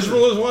as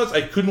miserable as it was,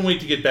 I couldn't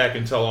wait to get back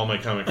and tell all my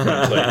comic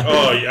friends,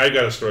 I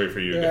got a story for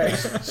you guys.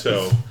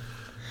 So,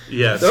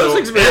 yeah. Those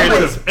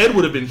experiences. Ed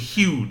would have been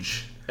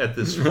huge at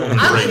this moment.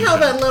 I like how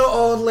that little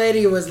old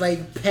lady was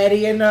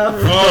petty enough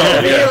to be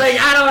yeah.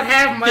 I don't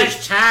have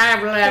much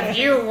time left.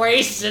 You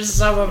wasted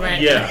some of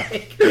it. Yeah.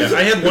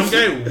 I had one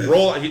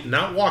guy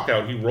not walk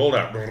out, he rolled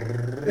out.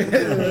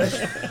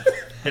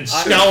 And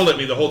scowled at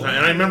me the whole time.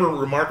 And I remember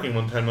remarking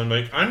one time, I'm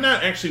like, I'm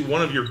not actually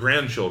one of your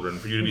grandchildren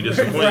for you to be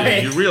disappointed.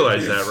 Right. You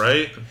realize that,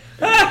 right?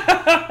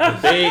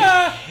 They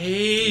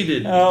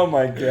hated me. Oh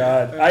my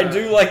god. I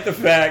do like the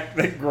fact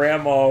that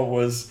Grandma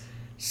was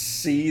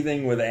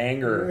seething with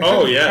anger.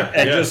 Oh, yeah.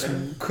 And just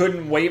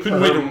couldn't wait Couldn't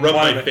for wait her to rub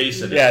my moment.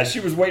 face in it. Yeah, she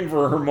was waiting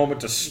for her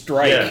moment to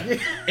strike. Yeah.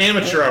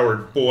 Amateur hour,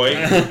 boy.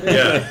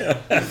 Yeah.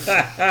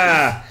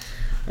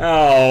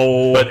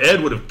 Oh. But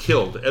Ed would have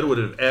killed. Ed would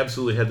have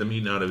absolutely had them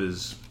eaten out of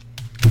his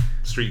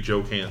street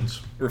joke hands.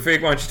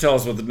 Rafiq, why don't you tell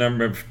us what the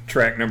number of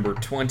track number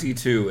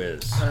 22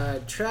 is?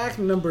 Track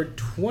number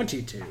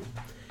 22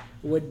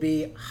 would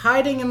be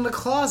Hiding in the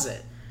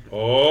Closet.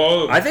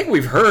 Oh. I think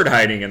we've heard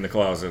Hiding in the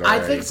Closet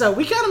already. I think so.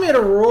 We kind of made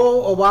a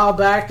rule a while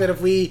back that if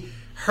we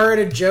heard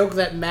a joke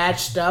that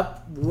matched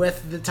up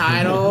with the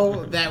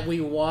title that we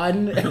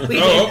won, we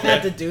didn't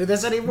have to do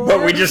this anymore.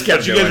 But we just kept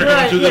But you guys doing are it.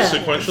 going to do this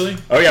Yeah.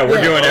 sequentially? Oh yeah, we're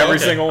Yeah. doing every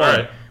okay. single All one.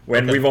 right.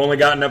 When we've only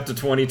gotten up to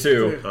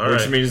 22, All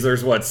which right. means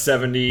there's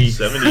 78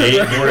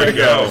 78 more to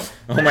go.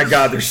 Oh my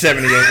god, there's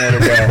 78 more to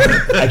go.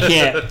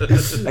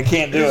 I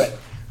can't do it.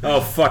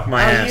 Oh fuck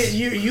my ass.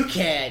 You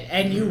can,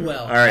 and you will.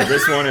 All right,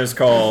 this one is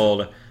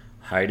called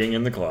Hiding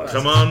in the Closet.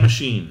 Come on,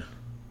 machine.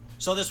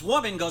 So this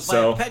woman goes by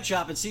a pet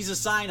shop and sees a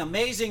sign,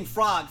 Amazing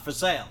Frog for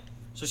sale.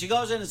 So she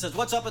goes in and says,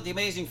 what's up with the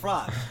Amazing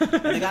Frog? And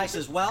the guy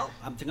says, well,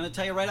 I'm going to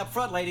tell you right up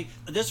front, lady,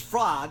 this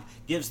frog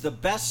gives the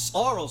best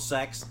oral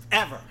sex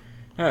ever.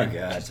 Oh I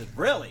god. said,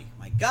 really?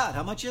 My God,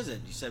 how much is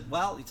it? He said,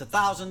 well, it's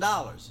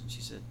 $1,000. And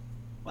she said,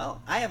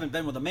 well, I haven't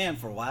been with a man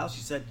for a while.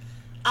 She said,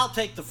 I'll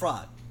take the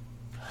frog.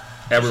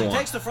 Everyone. She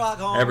takes the frog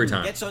home, Every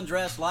time. gets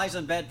undressed, lies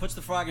in bed, puts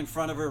the frog in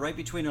front of her, right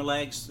between her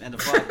legs, and the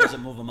frog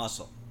doesn't move a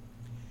muscle.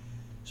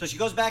 So she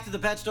goes back to the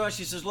pet store.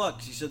 She says, look,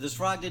 she said, this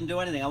frog didn't do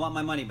anything. I want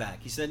my money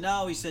back. He said,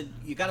 no. He said,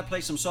 you got to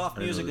play some soft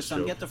music or this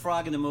something. joke. Get the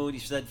frog in the mood. He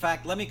said, in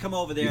fact, let me come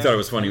over there. You thought it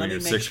was funny and when let you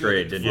me were make sixth sure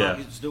grade, that the didn't you?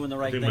 frog is doing the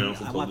right I think my thing.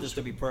 uncle I told want this this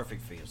to be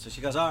perfect for you. So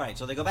she goes, all right.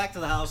 So they go back to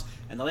the house,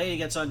 and they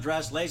go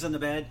undressed, lays on the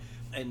bed,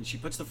 and she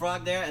puts the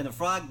frog there, and the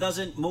frog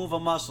doesn't move a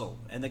muscle.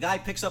 And the guy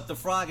picks up the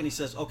frog, and he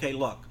says, okay,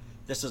 look,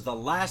 this is the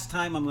last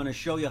time I'm going to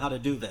show you how to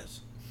do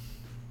this.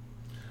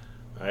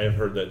 I have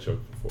heard that joke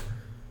before.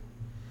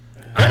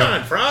 Come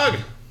on, frog!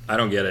 I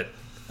don't get it.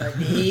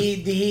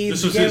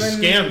 This was his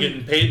scam,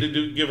 getting paid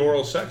to give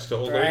oral sex to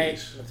old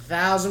ladies.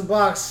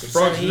 $1,000. The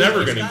frog's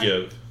never going to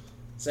give.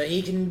 So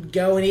he can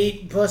go and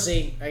eat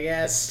pussy, I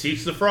guess.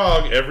 Teach the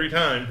frog every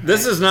time.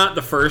 This is not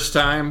the first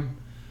time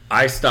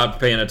I stopped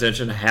paying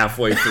attention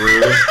halfway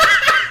through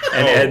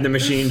and Ed the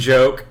Machine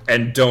joke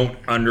and don't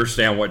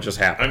understand what just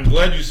happened. I'm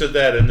glad you said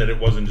that and that it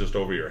wasn't just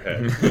over your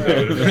head.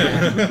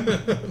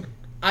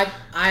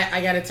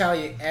 I gotta tell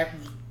you,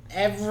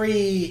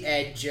 every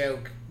Ed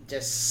joke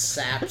just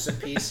saps a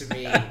piece of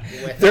me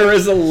with There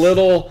is I'm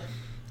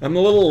a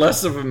little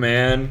less of a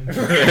man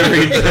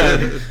every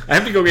time. I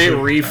have to go get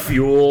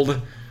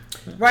refueled.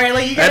 Right,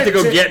 like you I have to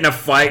go get in a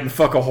fight and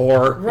fuck a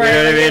whore.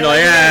 Right, you know what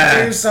I mean?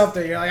 Like, do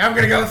something. You're like, I'm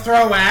gonna go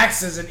throw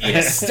axes and eat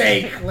a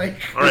steak. Like,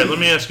 all right, let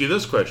me ask you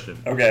this question.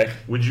 Okay.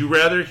 Would you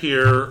rather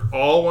hear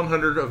all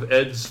 100 of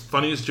Ed's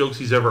funniest jokes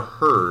he's ever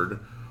heard,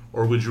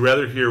 or would you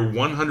rather hear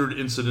 100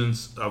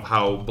 incidents of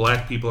how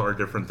black people are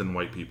different than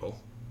white people?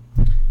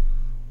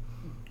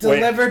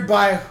 Delivered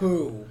by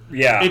who?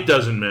 Yeah. It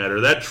doesn't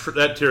matter.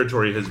 That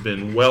territory has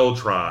been well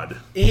trod.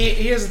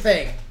 Here's the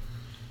thing.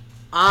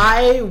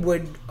 I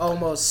would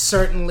almost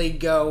certainly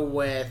go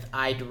with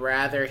I'd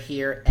rather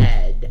hear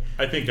Ed.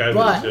 I think I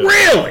But- would too.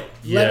 Really? Let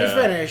Yeah.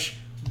 me finish.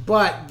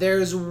 But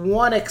there's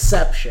one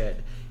exception.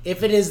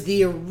 If it is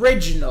the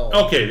original.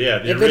 Okay, yeah,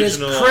 the if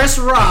original. it is Chris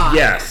Rock.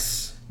 Yes.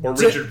 or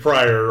Richard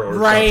Pryor or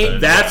Right. something.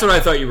 That's what I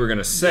thought you were going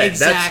to say.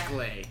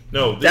 Exactly.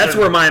 That's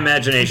where my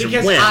imagination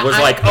Because went. Was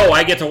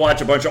I get to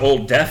watch a bunch of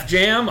old Def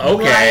Jam?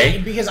 Okay.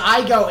 Right, because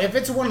I go, if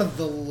it's one of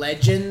the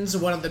legends,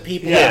 one of the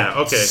people Yeah, that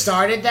okay.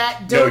 started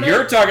that No, doing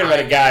you're it, talking about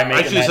a guy I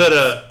making just that.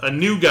 said a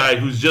new guy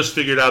who's just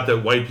figured out that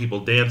white people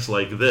dance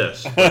like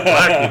this, but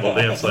black people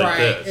dance like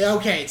Right. this.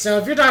 Okay. So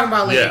if you're talking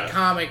about like Yeah. a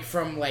comic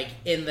from like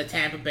in the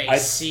Tampa Bay I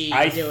Sea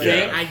doing think-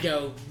 it, I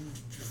go,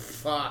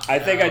 fuck. I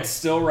think no. I'd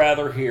still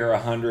rather hear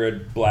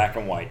 100 black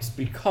and whites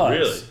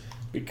because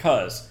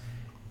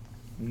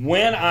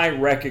when I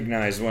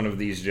recognize one of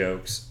these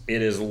jokes,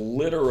 it is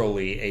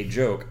literally a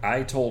joke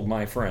I told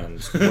my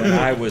friends when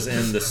I was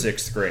in the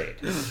 6th grade.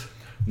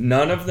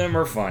 None of them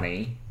are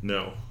funny.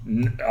 No.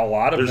 A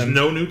lot of There's them.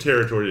 no new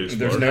territory to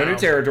explore. There's no new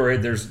territory.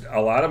 There's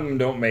a lot of them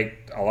don't make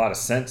a lot of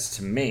sense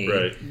to me.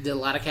 Right. Did a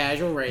lot of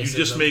casual racism. You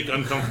just make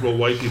uncomfortable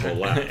white people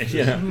laugh.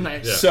 You know?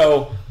 Nice. Yeah.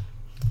 So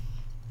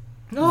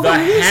Oh, the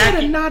you said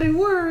hacky- a naughty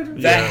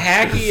word. the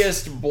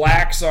hackiest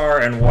blacks are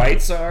and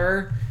whites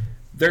are,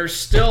 there's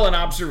still an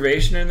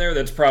observation in there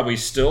that's probably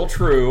still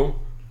true,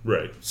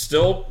 Right.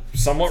 still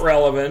somewhat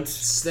relevant.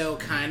 Still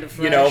kind of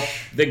fresh. You know,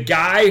 the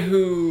guy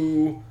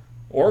who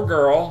or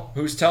girl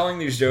who's telling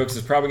these jokes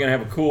is probably going to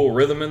have a cool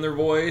rhythm in their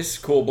voice,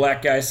 cool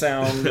black guy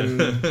sound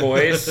and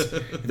voice.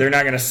 They're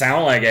not going to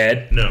sound like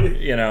Ed. No.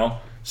 You know.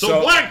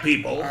 So black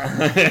people. So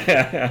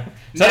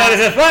that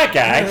is a black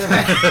guy.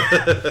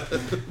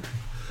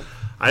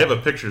 I have a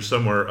picture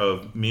somewhere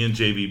of me and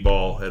JV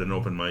Ball at an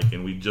open mic,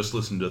 and we just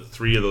listened to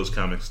 3 of those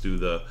comics do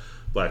the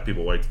black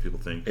people, white people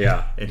thing.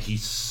 Yeah. And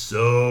he's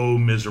so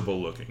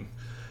miserable looking.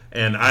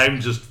 And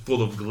I'm just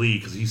full of glee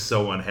because he's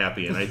so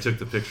unhappy. And I took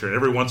the picture, and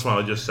every once in a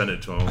while I just send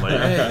it to him.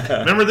 Like,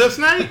 remember this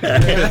night?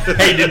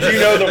 Hey, did you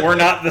know that we're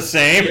not the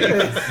same?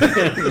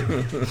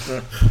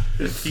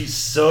 He's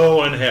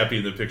so unhappy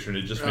in the picture, and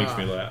it just makes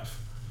me laugh.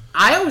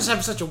 I always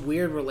have such a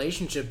weird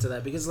relationship to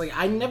that because, like,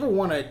 I never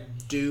want to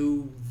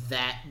do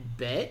that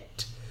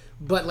bit,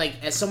 but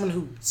like, as someone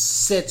who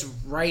sits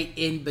right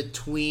in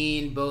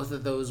between both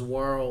of those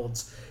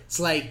worlds, it's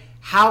like,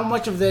 how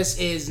much of this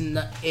is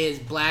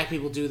black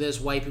people do this,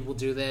 white people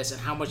do this,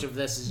 and how much of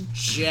this is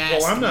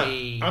just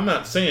me? I'm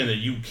not saying that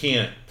you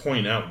can't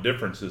point out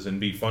differences and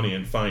be funny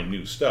and find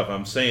new stuff.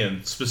 I'm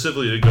saying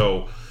specifically to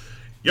go,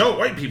 yo,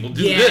 white people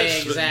do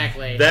this.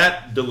 Exactly.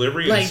 That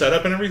delivery Like- and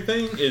setup and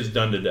everything is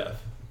done to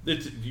death.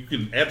 You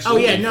can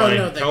absolutely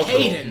find the cultural-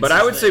 cadence. But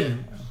I would is say the-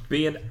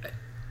 being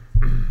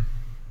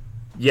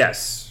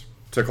yes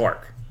to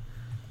Clark.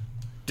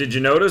 Did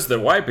you notice that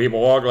white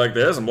people walk like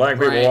this and black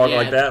people Right, walk yeah.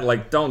 like that?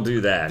 Like, don't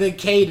do that. the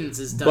cadence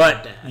is done.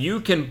 But to death. you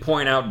can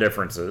point out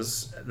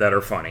differences that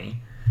are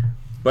funny.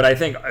 But I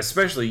think,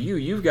 especially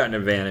you've got an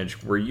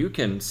advantage where you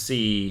can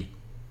see,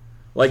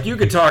 like, you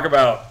could talk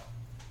about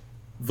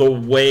the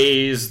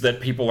ways that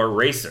people are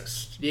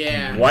racist.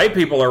 Yeah. White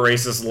people are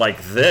racist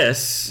like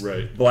this.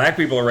 Right. Black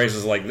people are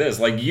racist like this.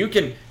 Like, you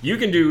can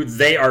do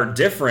they are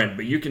different,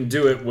 but you can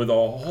do it with a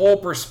whole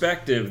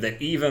perspective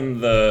that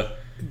even the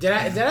Did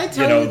I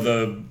tell you?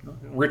 the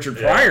Richard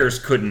Pryors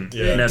couldn't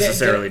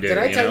necessarily do. Did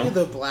I tell know? you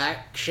the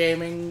black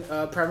shaming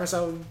premise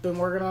I've been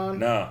working on?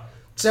 No.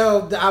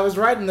 So I was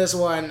writing this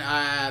one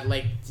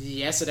like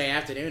yesterday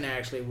afternoon.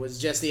 Actually, was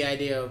just the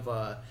idea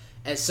of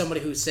as somebody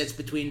who sits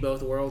between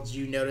both worlds,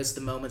 you notice the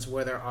moments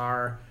where there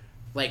are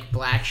like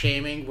black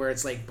shaming, where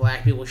it's like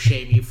black people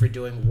shame you for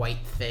doing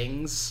white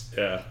things.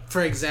 Yeah.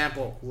 For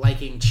example,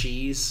 liking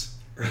cheese.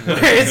 Where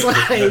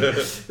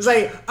it's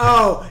like,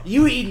 oh,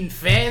 you eating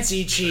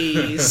fancy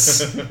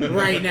cheese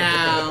right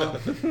now,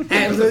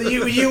 and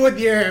you with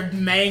your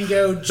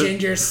mango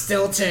ginger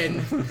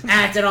Stilton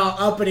acting all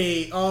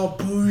uppity, all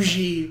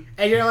bougie,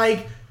 and you're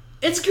like,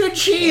 it's good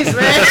cheese,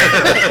 man.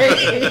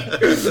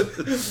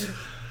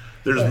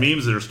 There's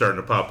memes that are starting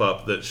to pop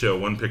up that show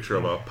one picture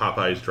of a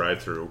Popeyes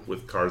drive-thru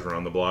with cars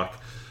around the block.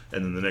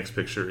 And then the next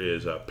picture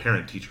is a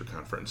parent-teacher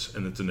conference,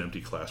 and it's an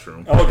empty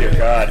classroom. Oh, dear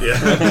God. Yeah.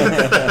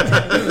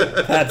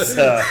 That's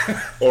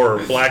or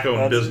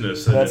black-owned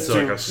business, and it's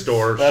like a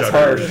store shuttered.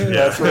 Harsh. Yeah.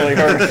 That's really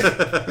harsh.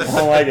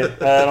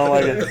 I don't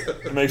like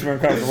it. It makes me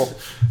uncomfortable.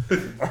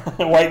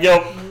 White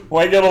guilt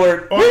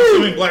alert. Oh, I'm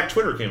assuming Black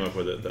Twitter came up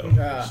with it, though.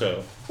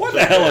 What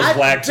the hell is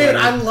Black Twitter?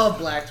 Dude, I love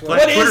Black Twitter.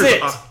 What is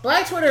it?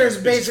 Black Twitter is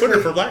basically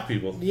Twitter for black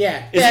people.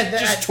 Yeah. Is it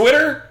just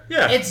Twitter?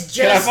 Yeah. It's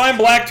just. Can I find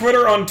Black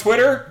Twitter on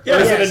Twitter? Yeah.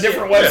 Or is it a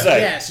different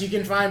website? Yes, you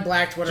can find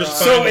Black Twitter.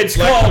 Just on So it's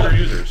Black called Twitter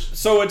users.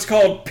 So it's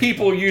called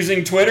people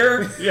using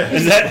Twitter. Yeah.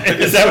 Is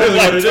that what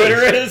Black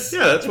Twitter is?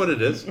 Yeah, that's what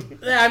it is.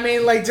 I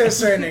mean, like, to a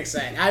certain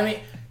extent. I mean,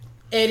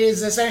 it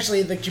is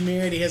essentially the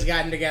community has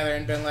gotten together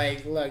and been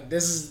like, look,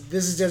 this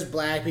is just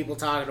black people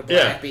talking to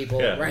black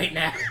people right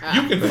now.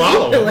 You can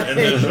follow them, and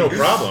there's no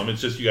problem. It's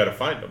just you got to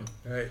find them.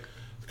 Right.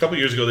 A couple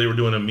years ago, they were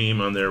doing a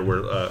meme on there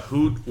where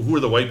who were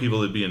the white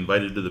people that'd be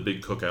invited to the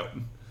big cookout,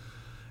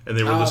 and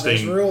they were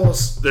listing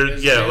rules.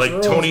 There's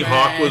rules, Tony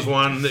Hawk was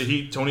one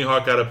that Tony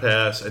Hawk got a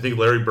pass. I think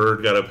Larry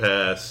Bird got a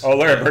pass. Oh,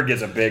 Larry Bird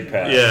gets a big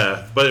pass.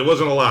 Yeah, but it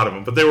wasn't a lot of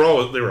them. But they were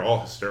all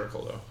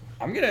hysterical though.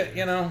 I'm gonna, look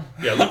for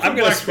I'm gonna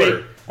Black speak.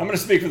 Twitter. I'm gonna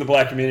speak for the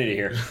black community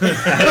here.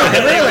 Really,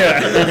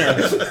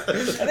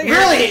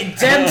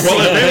 Dempsey.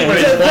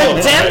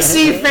 The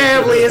Dempsey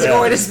family is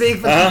going to speak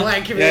for the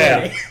black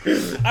community.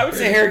 Yeah. I would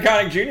say Harry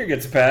Connick Jr.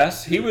 gets a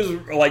pass. He was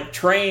like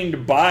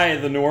trained by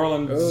the New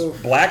Orleans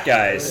black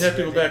guys. I have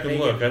to go back and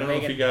look. I don't know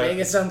if he got big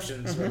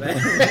assumptions.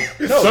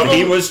 No,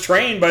 he was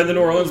trained by the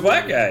New Orleans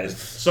black guys.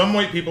 Some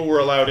white people were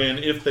allowed in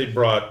if they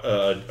brought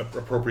an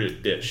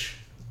appropriate dish.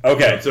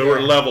 Okay, So there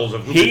were levels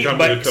of who could come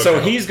to the cookout. So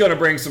he's going to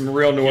bring some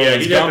real New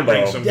Orleans he'd have to gumbo.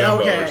 bring some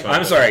gumbo or something.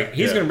 I'm sorry,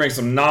 he's going to bring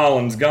some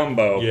Nolans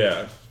gumbo.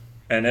 Yeah.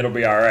 And it'll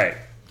be all right.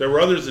 There were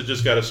others that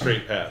just got a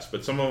straight pass,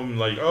 but some of them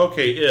like,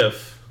 okay,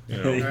 if, you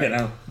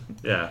know.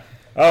 Yeah.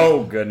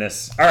 Oh,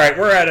 goodness. All right,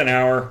 we're at an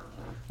hour.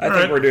 I think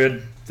right. we're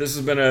good. This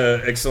has been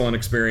an excellent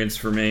experience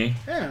for me.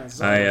 Yeah,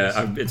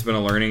 it's been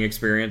a learning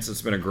experience.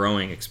 It's been a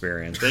growing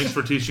experience. Thanks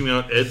for teaching me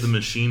about Ed the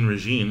Machine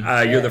Regime.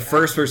 You're the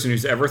first person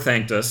who's ever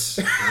thanked us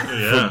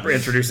for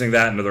introducing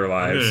that into their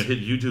I'm lives. going to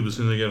hit YouTube as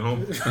soon as I get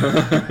home.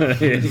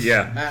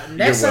 Yeah.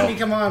 Next time you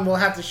come on, we'll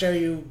have to show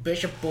you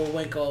Bishop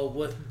Bullwinkle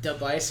with the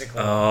bicycle.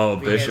 Oh,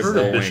 Bishop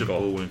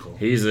Bullwinkle.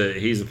 He's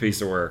a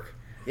piece of work.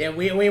 Yeah,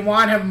 we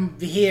want him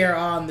here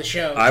on the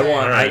show.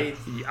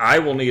 I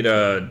will need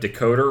a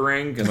decoder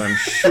ring because I'm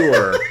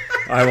sure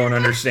I won't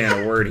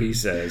understand a word he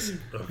says.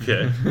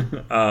 Okay.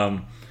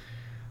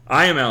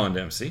 I am Alan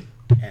Dempsey.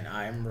 And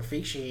I'm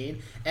Rafiq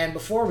Shaheen. And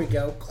before we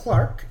go,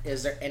 Clark,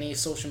 is there any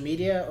social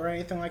media or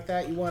anything like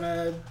that you want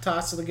to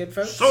toss to the good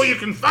folks? So you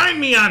can find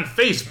me on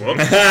Facebook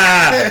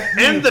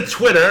and the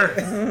Twitter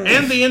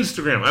and the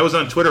Instagram. I was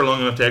on Twitter long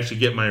enough to actually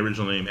get my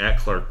original name at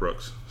Clark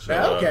Brooks.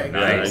 So, okay,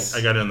 nice.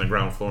 I got it on the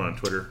ground floor on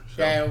Twitter.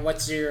 So. Yeah,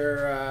 what's your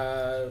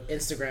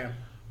Instagram?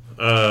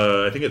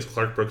 I think it's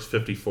Clark Brooks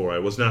 54. I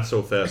was not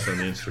so fast on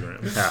the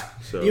Instagram.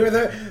 So You were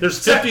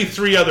there's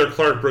 53 other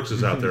Clark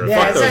Brookses out there.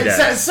 Yeah, Fuck those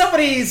guys.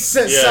 somebody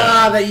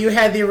saw that you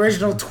had the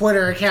original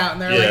Twitter account,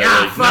 and they're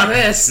like, fuck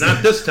this.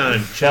 Not this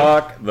time.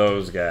 Fuck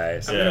those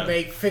guys. I'm going to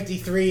make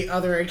 53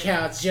 other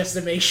accounts just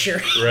to make sure.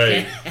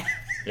 Right.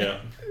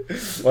 Yeah.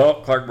 Well,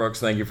 Clark Brooks,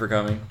 thank you for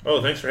coming.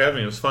 Oh, thanks for having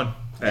me. It was fun.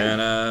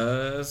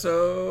 And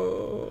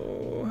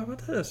so, how about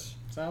this?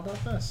 So how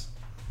about this?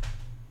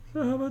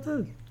 So how about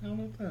this? How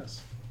about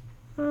this?